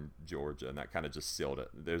Auburn and Georgia, and that kind of just sealed it.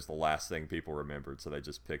 It was the last thing people remembered, so they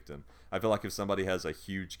just picked him. I feel like if somebody has a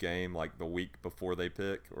huge game like the week before they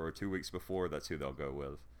pick or 2 weeks before, that's who they'll go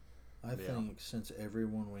with. I think since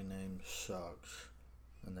everyone we named sucks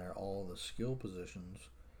and they're all the skill positions,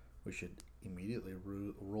 we should immediately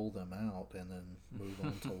rule them out and then move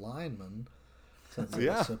on to linemen, since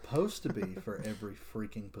it's supposed to be for every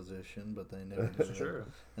freaking position, but they never do it.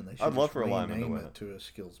 And they should I'd love for a lineman to rename win it to a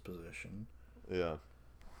skills position. Yeah.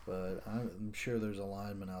 But I'm sure there's a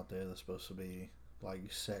lineman out there that's supposed to be like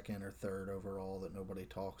second or third overall that nobody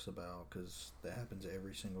talks about because that happens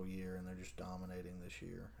every single year, and they're just dominating this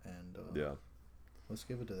year. And let's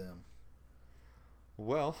give it to them.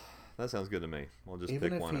 Well, that sounds good to me. We'll just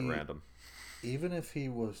pick one at random. Even if he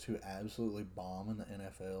was to absolutely bomb in the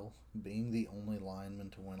NFL, being the only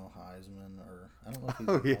lineman to win a Heisman, or I don't know if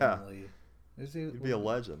he's the only. He'd be a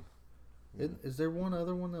legend. Is there one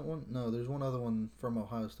other one that won? No, there's one other one from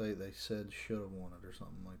Ohio State they said should have won it or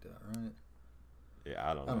something like that, right?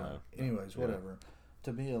 Yeah, I don't know. Anyways, whatever.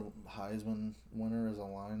 To be a Heisman winner as a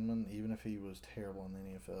lineman, even if he was terrible in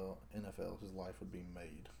the NFL, his life would be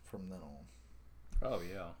made from then on. Oh,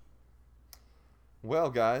 yeah.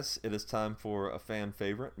 Well, guys, it is time for a fan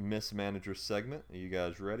favorite, Miss Manager segment. Are you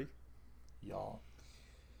guys ready? Y'all.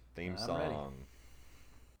 Theme I'm song. ready.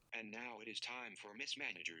 And now it is time for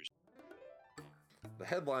Mismanagers. The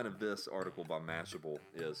headline of this article by Mashable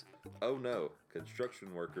is, "Oh no,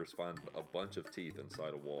 construction workers find a bunch of teeth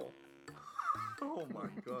inside a wall." Oh my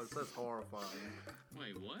gosh, that's horrifying.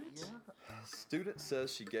 Wait, what? Yeah. Student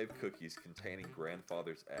says she gave cookies containing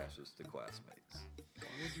grandfather's ashes to classmates. Why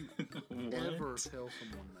would you ever tell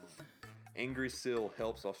someone that? Angry Seal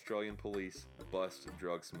helps Australian police bust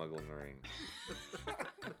drug smuggling ring.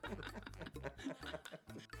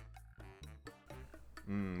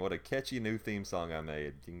 What a catchy new theme song I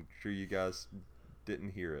made. I'm sure you guys didn't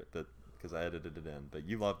hear it, but because I edited it in. But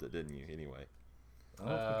you loved it, didn't you? Anyway. I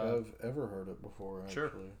don't think I've ever heard it before,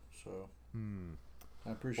 actually. Sure. So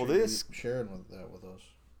I appreciate you sharing that with us.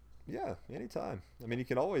 Yeah, anytime. I mean, you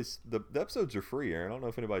can always the episodes are free, Aaron. I don't know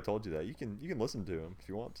if anybody told you that. You can listen to them if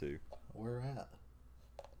you want to. Where at?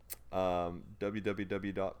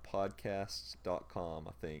 www.podcasts.com,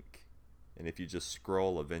 I think. And if you just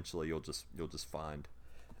scroll, eventually you'll just find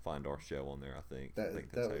our show on there. I think that's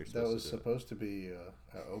how you're that was to supposed to be an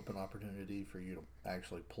open opportunity for you to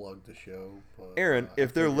actually plug the show. But, Aaron,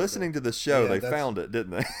 if they're listening to the show, they found it,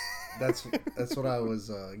 didn't they? That's what I was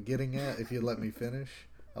getting at. If you let me finish,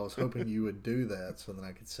 I was hoping you would do that, so then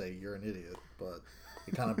I could say you're an idiot. But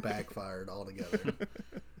it kind of backfired altogether.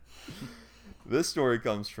 This story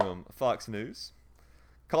comes from Fox News.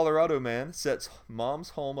 Colorado man sets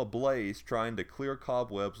mom's home ablaze trying to clear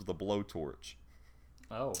cobwebs with a blowtorch.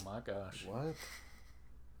 Oh my gosh! What?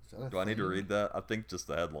 Do I need to read that? I think just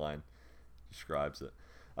the headline describes it.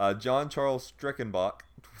 John Charles Streckenbach,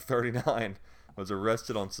 39, was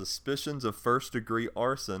arrested on suspicions of first-degree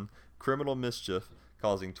arson, criminal mischief,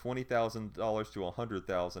 causing $20,000 to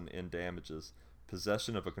 $100,000 in damages,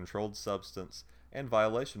 possession of a controlled substance, and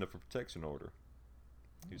violation of a protection order.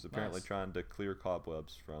 He was apparently trying to clear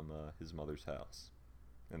cobwebs from his mother's house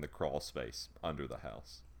in the crawl space under the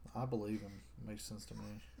house. I believe him. Makes sense to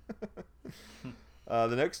me.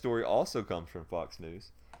 The next story also comes from Fox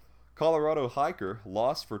News. Colorado hiker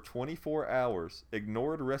lost for 24 hours,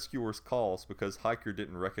 ignored rescuers' calls because hiker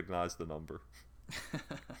didn't recognize the number.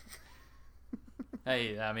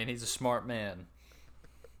 Hey, I mean, he's a smart man.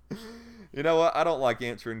 You know what? I don't like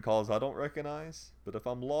answering calls I don't recognize, but if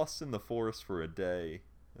I'm lost in the forest for a day,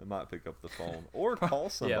 I might pick up the phone or call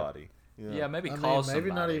somebody. Yeah, maybe I call mean, somebody.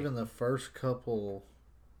 maybe not even the first couple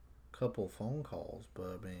phone calls, but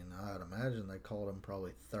I mean, I'd imagine they called him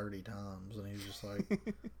probably 30 times, and he was just like,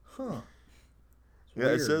 "Huh." It's Yeah,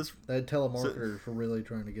 weird. it says They telemarketers were really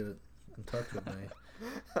trying to get in touch with me.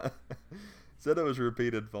 Said it was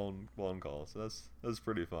repeated phone calls. So that's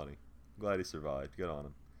pretty funny. Glad he survived. Good on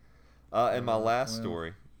him. And my last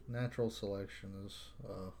story. Natural selection is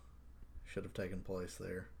should have taken place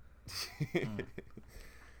there.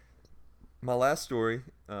 My last story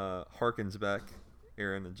harkens back,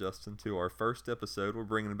 Aaron and Justin, to our first episode. We're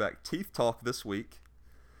bringing back Teeth Talk this week.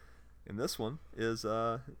 And this one is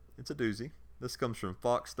it's a doozy. This comes from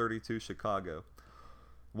Fox 32 Chicago.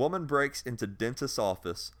 Woman breaks into dentist's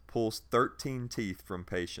office, pulls 13 teeth from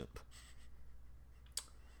patient.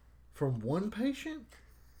 From one patient?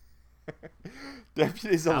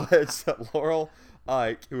 Deputies allege that Laurel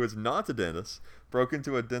Ike, who is not a dentist, broke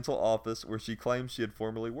into a dental office where she claims she had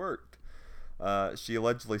formerly worked. She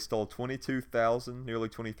allegedly stole $22,000, nearly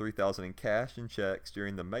 $23,000 in cash and checks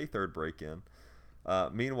during the May 3rd break-in.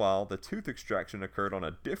 Meanwhile, the tooth extraction occurred on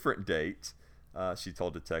a different date, she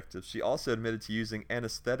told detectives. She also admitted to using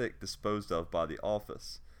anesthetic disposed of by the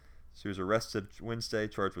office. She was arrested Wednesday,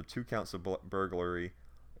 charged with 2 counts of burglary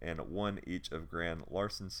and 1 each of grand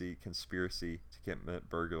larceny, conspiracy to commit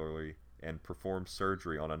burglary, and perform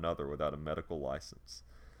surgery on another without a medical license.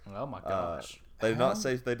 Oh my gosh! They did not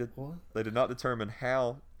say they did not determine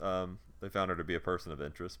how they found her to be a person of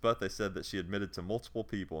interest, but they said that she admitted to multiple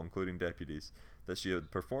people, including deputies, that she had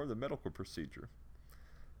performed the medical procedure.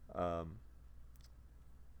 Yeah,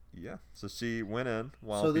 so she went in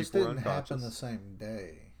while so this people were didn't unconscious. happen the same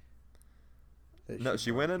day. No,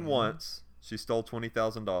 she went in once. She stole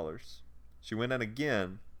 $20,000. She went in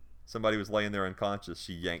again. Somebody was laying there unconscious.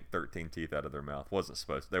 She yanked 13 teeth out of their mouth. Wasn't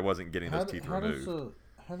supposed to. They wasn't getting those teeth removed.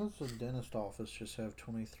 How does a dentist office just have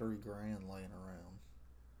 23 grand laying around?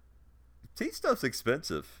 Teeth stuff's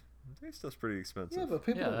expensive. Teeth stuff's pretty expensive. Yeah, but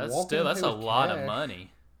people that's a lot of money.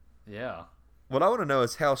 Yeah. What I want to know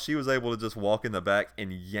is how she was able to just walk in the back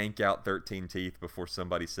and yank out 13 teeth before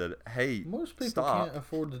somebody said, "Hey, most people stop." can't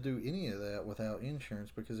afford to do any of that without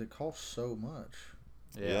insurance because it costs so much.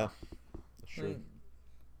 Yeah, that's true.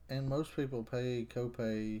 And most people pay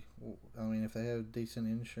copay. I mean, if they have decent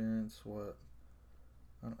insurance, I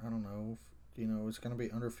don't know. It's going to be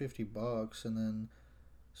under $50, and then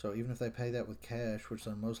so even if they pay that with cash, which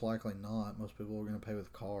they're most likely not, most people are going to pay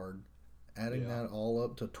with card. Adding that all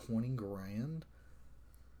up to 20 grand,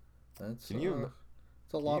 that's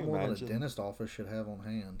it's a lot more than a dentist office should have on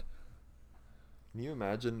hand. Can you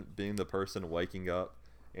imagine being the person waking up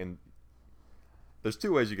and there's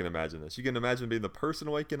 2 ways you can imagine this. You can imagine being the person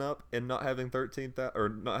waking up and not having 13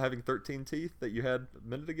 teeth that you had a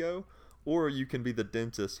minute ago, or you can be the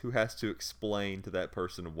dentist who has to explain to that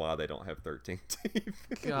person why they don't have 13 teeth.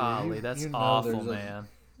 Golly, that's awful, man.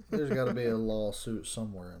 There's got to be a lawsuit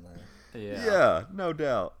somewhere in there. Yeah, no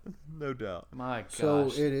doubt. My gosh. So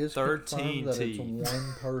it is 13 that teeth. it's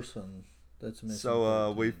one person that's missing.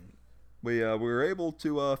 So we were able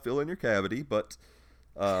to fill in your cavity, but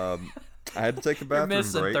I had to take a bathroom You're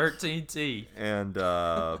missing break. 13 teeth. And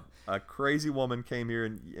a crazy woman came here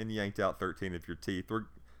and yanked out 13 of your teeth.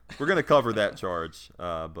 We're gonna cover that charge,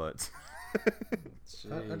 but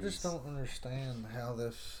I just don't understand how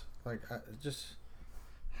this, like,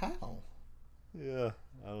 how? Yeah,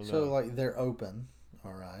 I don't know. So, like, they're open,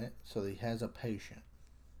 all right? So he has a patient.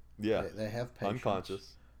 Yeah. They have patients.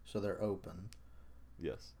 Unconscious. So they're open.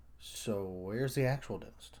 Yes. So where's the actual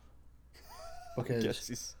dentist? Because guess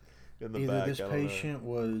he's in the either back, this patient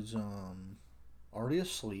was already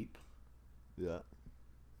asleep. Yeah.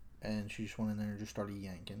 And she just went in there and just started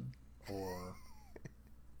yanking, or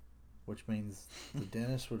which means the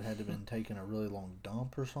dentist would have to been taking a really long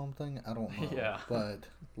dump or something. I don't know. Yeah. But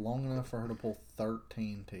long enough for her to pull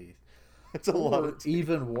 13 teeth. It's a lot of teeth.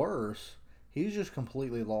 Even worse, he's just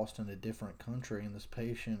completely lost in a different country, and this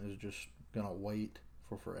patient is just gonna wait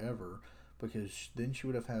for forever, because then she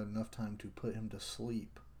would have had enough time to put him to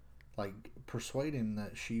sleep, like persuade him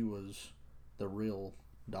that she was the real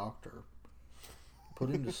doctor, put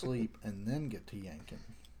him to sleep, and then get to yanking.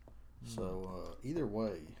 So either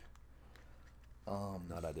way,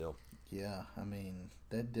 not ideal. Yeah, I mean,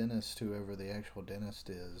 that dentist, whoever the actual dentist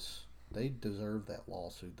is, they deserve that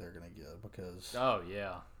lawsuit they're gonna get, because oh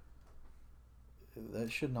yeah,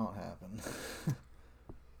 that should not happen.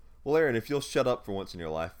 Well, Aaron, if you'll shut up for once in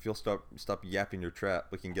your life, if you'll stop yapping your trap,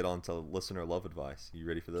 we can get on to listener love advice. You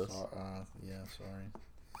ready for this? Yeah, sorry.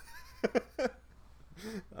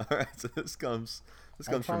 All right, so this comes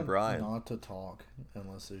I from Brian. Not to talk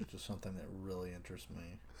unless there's just something that really interests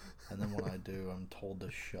me, and then when I do, I'm told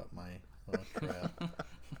to shut my trap.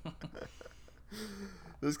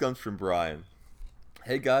 This comes from Brian.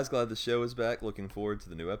 Hey guys, glad the show is back. Looking forward to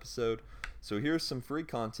the new episode. So here's some free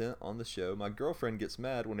content on the show. My girlfriend gets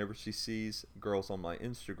mad whenever she sees girls on my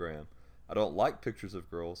Instagram. I don't like pictures of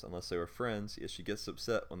girls unless they were friends, yet she gets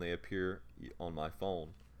upset when they appear on my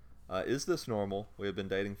phone. Is this normal? We have been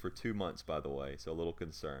dating for 2 months, by the way, so a little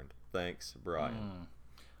concerned. Thanks, Brian.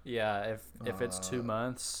 Yeah, if it's 2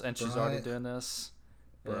 months and she's already doing this.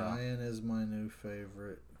 Brian is my new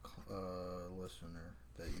favorite listener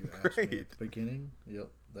that you asked me at the beginning. Yep,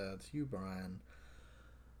 that's you, Brian.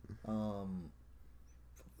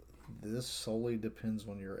 This solely depends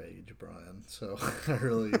on your age, Brian. So I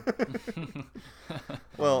really.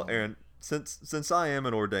 Well, Aaron, since I am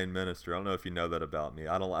an ordained minister, I don't know if you know that about me.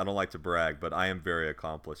 I don't like to brag, but I am very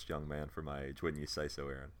accomplished young man for my age. Wouldn't you say so,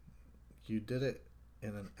 Aaron? You did it in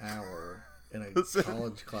an hour in a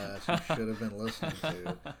college class you should have been listening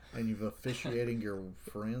to, and you've officiating your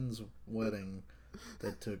friend's wedding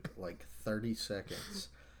that took like 30 seconds.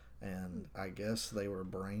 And I guess they were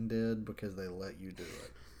brain dead because they let you do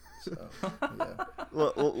it. So, yeah.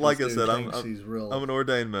 Well, like I said, I'm an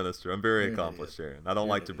ordained minister. I'm very accomplished, Aaron. I don't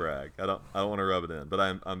like to brag. I don't want to rub it in, but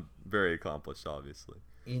I'm very accomplished, obviously.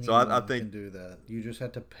 Anyone so I think can do that. You just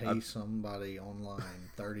have to pay somebody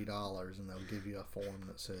online $30, and they'll give you a form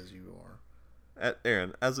that says you are.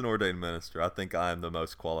 Aaron, as an ordained minister, I think I am the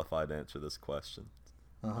most qualified to answer this question.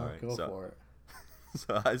 Go for it.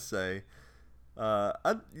 So I say.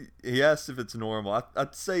 He asked if it's normal.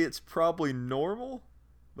 I'd say it's probably normal,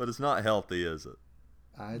 but it's not healthy, is it?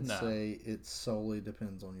 I'd say it solely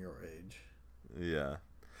depends on your age. Yeah.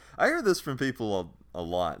 I hear this from people a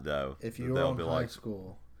lot, though. If you're in high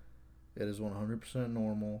school, it is 100%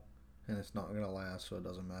 normal, and it's not going to last, so it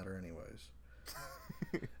doesn't matter anyways.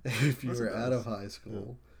 If you were out of high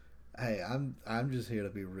school, hey, I'm just here to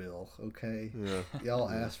be real, okay? Yeah. Y'all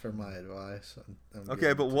asked for my advice. I'm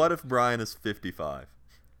okay, but what if Brian is 55?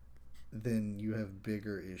 Then you have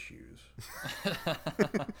bigger issues.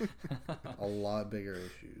 A lot bigger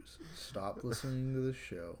issues. Stop listening to this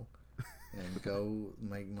show and go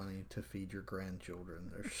make money to feed your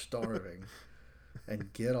grandchildren. They're starving.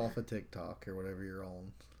 And get off of TikTok or whatever you're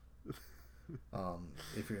on.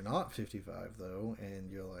 If you're not 55, though,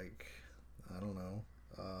 and you're like, I don't know,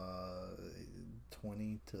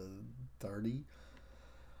 20 to 30,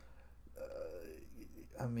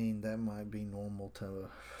 I mean, that might be normal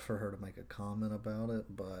for her to make a comment about it,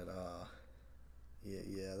 but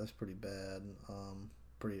yeah, that's pretty bad.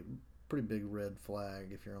 Pretty big red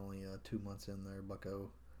flag if you're only 2 months in there,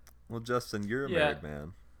 bucko. Well, Justin, you're a married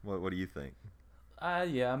man. What do you think?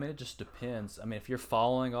 Yeah, I mean, it just depends. I mean, if you're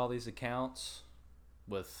following all these accounts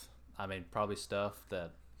with, I mean, probably stuff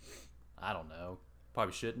that, I don't know,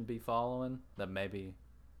 probably shouldn't be following, that maybe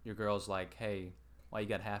your girl's like, hey, why you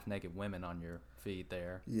got half-naked women on your feed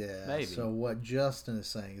there? Yeah, maybe. So what Justin is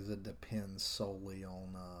saying is it depends solely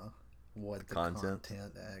on what the content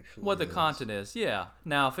actually what the content is, yeah.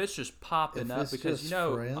 Now, if it's just popping up because,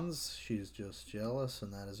 just friends, she's just jealous,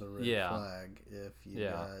 and that is a red flag. If you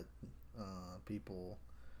got people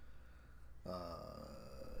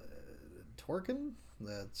twerking,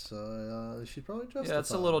 That's she's probably justified. Yeah,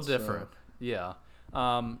 it's a little different. Yeah.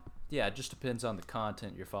 Yeah, it just depends on the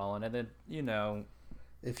content you're following, and then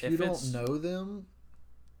if you don't know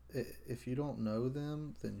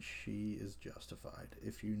them, then she is justified.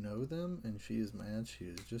 If you know them and she is mad, she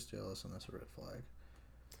is just jealous, and that's a red flag.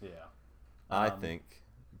 Yeah. I think,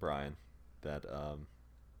 Brian, that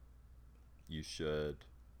you should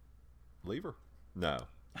leave her. No.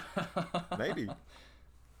 Maybe.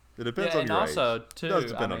 It depends on your also, age. Too, It does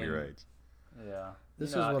depend on your age. Yeah. This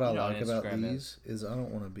is what I like about these is I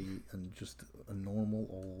don't want to be just a normal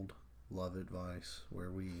old love advice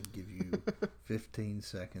where we give you 15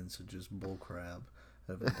 seconds of just bull crap.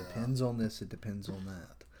 If it depends on this, it depends on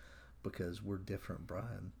that. Because we're different,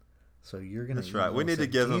 Brian. So you're going to That's right. We need to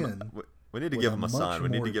give him a sign. We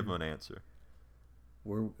need to give him an answer.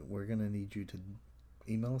 We're going to need you to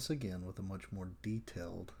email us again with a much more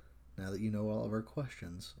detailed, now that you know all of our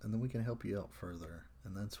questions, and then we can help you out further.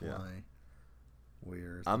 And that's why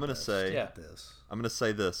we're I'm going to say this. I'm going to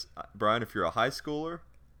say this. Brian, if you're a high schooler,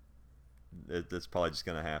 it's probably just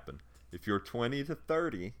going to happen. If you're 20 to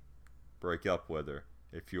 30, break up with her.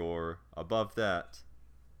 If you're above that,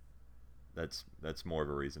 that's more of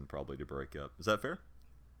a reason probably to break up. Is that fair?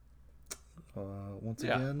 Once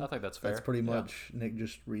again, I think that's fair. That's pretty much Nick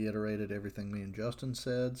just reiterated everything me and Justin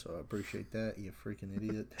said, so I appreciate that, you freaking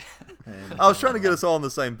idiot. And, I was trying to get us all on the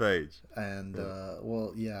same page. And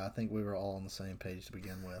I think we were all on the same page to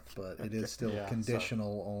begin with, but it is still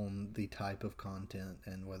conditional on the type of content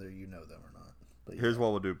and whether you know them or not. But here's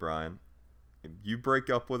what we'll do, Brian. If you break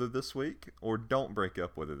up with her this week or don't break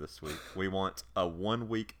up with her this week, we want a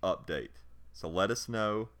 1-week update. So let us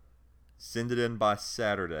know. Send it in by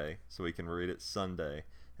Saturday so we can read it Sunday,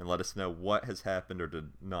 and let us know what has happened or did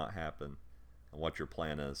not happen, and what your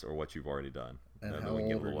plan is or what you've already done. And then how we can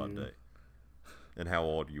give old a little are you? update. And how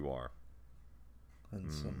old you are.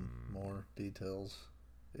 And some more details.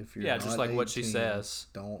 If you're just like 18, what she says.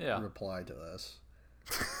 Don't reply to us.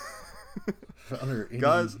 Under any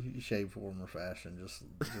Guys, shape, form, or fashion, just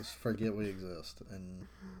forget we exist and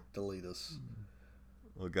delete us.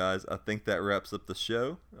 Well, guys, I think that wraps up the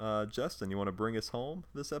show. Justin, you want to bring us home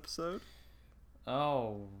this episode?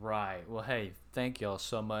 All right. Well, hey, thank y'all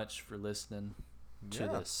so much for listening to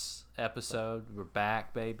this episode. We're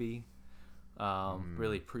back, baby.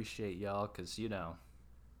 Really appreciate y'all because,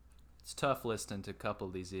 it's tough listening to a couple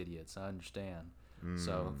of these idiots. I understand.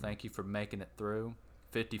 So thank you for making it through.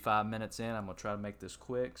 55 minutes in, I'm going to try to make this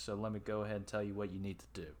quick. So let me go ahead and tell you what you need to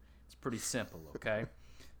do. It's pretty simple, okay?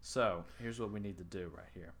 So here's what we need to do right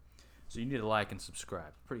here. So you need to like and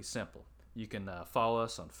subscribe. Pretty simple. You can follow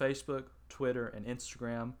us on Facebook, Twitter, and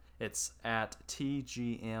Instagram. It's at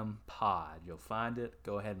TGM Pod. You'll find it.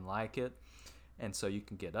 Go ahead and like it. And so you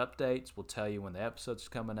can get updates. We'll tell you when the episode's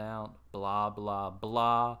coming out. Blah, blah,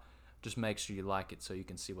 blah. Just make sure you like it so you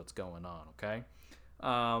can see what's going on, okay?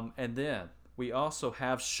 And then we also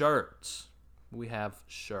have shirts. We have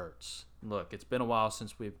shirts. Look, it's been a while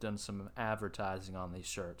since we've done some advertising on these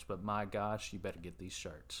shirts, but my gosh, you better get these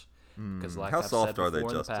shirts. Because like I've said before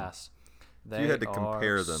in the past, if you had to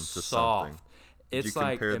compare them to something, it's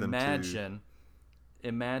like imagine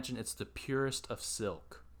it's the purest of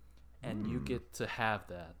silk, and you get to have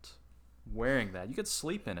that. Wearing that, you could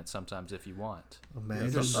sleep in it sometimes if you want.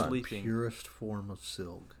 Imagine the purest form of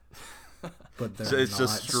silk. But it's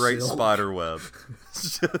just straight spider web.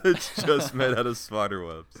 It's just made out of spider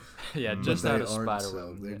webs. Yeah, just out of spider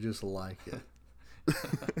webs. They're just like it.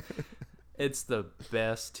 It's the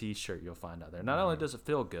best t-shirt you'll find out there. Not only does it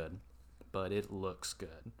feel good, but it looks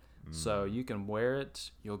good. So you can wear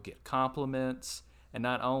it, you'll get compliments, and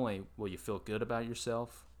not only will you feel good about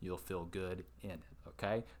yourself, you'll feel good in it,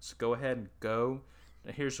 okay? So go ahead and go.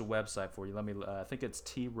 Here's the website for you. Let me. I think it's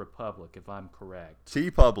T Republic, if I'm correct. T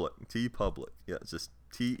Public. Yeah, it's just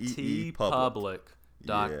Tpublic.com.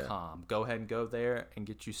 Yeah. Go ahead and go there and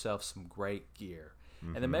get yourself some great gear.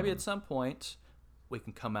 And then maybe at some point we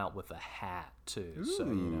can come out with a hat too. Ooh. So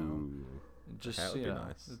just that would be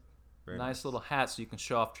nice. Nice little hat so you can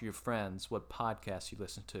show off to your friends what podcast you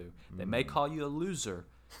listen to. They may call you a loser,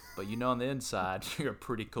 but on the inside, you're a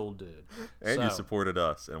pretty cool dude. And you supported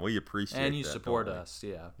us, and we appreciate that. And you support us,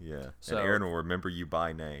 yeah. Yeah. So, and Aaron will remember you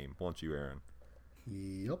by name, won't you, Aaron?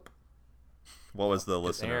 Yep. What was the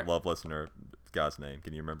love listener guy's name?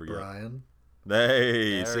 Can you remember yet? Brian.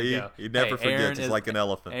 Hey, see? He never forgets. He's like an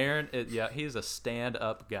elephant. Aaron, he's a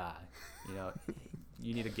stand-up guy.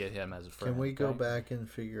 You need to get him as a friend. Can we go back and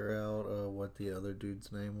figure out what the other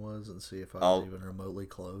dude's name was and see if I was even remotely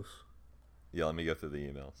close? Yeah, let me go through the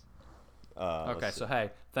emails. Okay, so hey,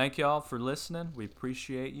 thank y'all for listening. We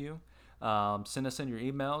appreciate you. Send us in your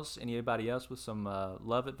emails. Anybody else with some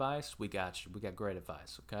love advice? We got you. We got great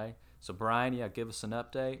advice, okay? So, Brian, give us an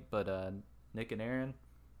update. But Nick and Aaron,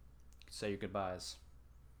 say your goodbyes.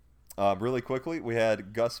 Really quickly, we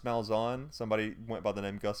had Gus Malzahn. Somebody went by the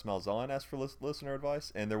name Gus Malzahn, asked for listener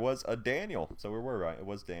advice. And there was a Daniel. So we were right. It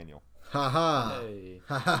was Daniel. Ha-ha. Hey.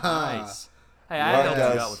 Ha-ha. Nice. Hey, I helped you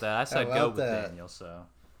out with that. I said go with Daniel, so.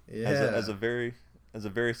 Yeah. As a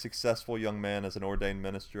very successful young man, as an ordained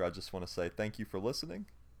minister, I just want to say thank you for listening,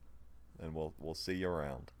 and we'll see you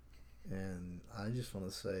around. And I just want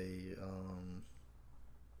to say,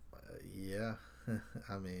 yeah,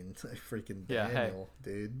 I mean, freaking Daniel,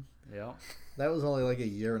 dude. Yeah. That was only like a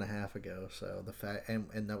year and a half ago, so the fact,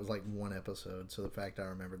 and that was like one episode, so the fact I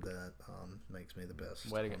remembered that makes me the best.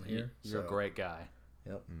 Way to go. You're a great guy.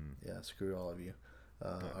 Yep. Yeah, screw all of you.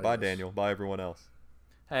 Bye, Daniel. Bye, everyone else.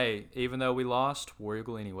 Hey, even though we lost, War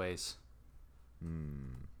Eagle anyways.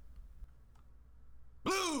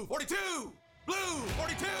 Blue 42! Blue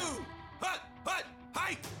 42! Hut! Hut!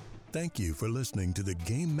 Hike! Thank you for listening to the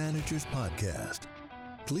Game Managers Podcast.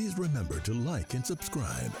 Please remember to like and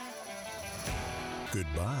subscribe.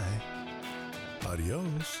 Goodbye,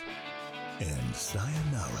 adios, and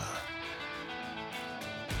sayonara.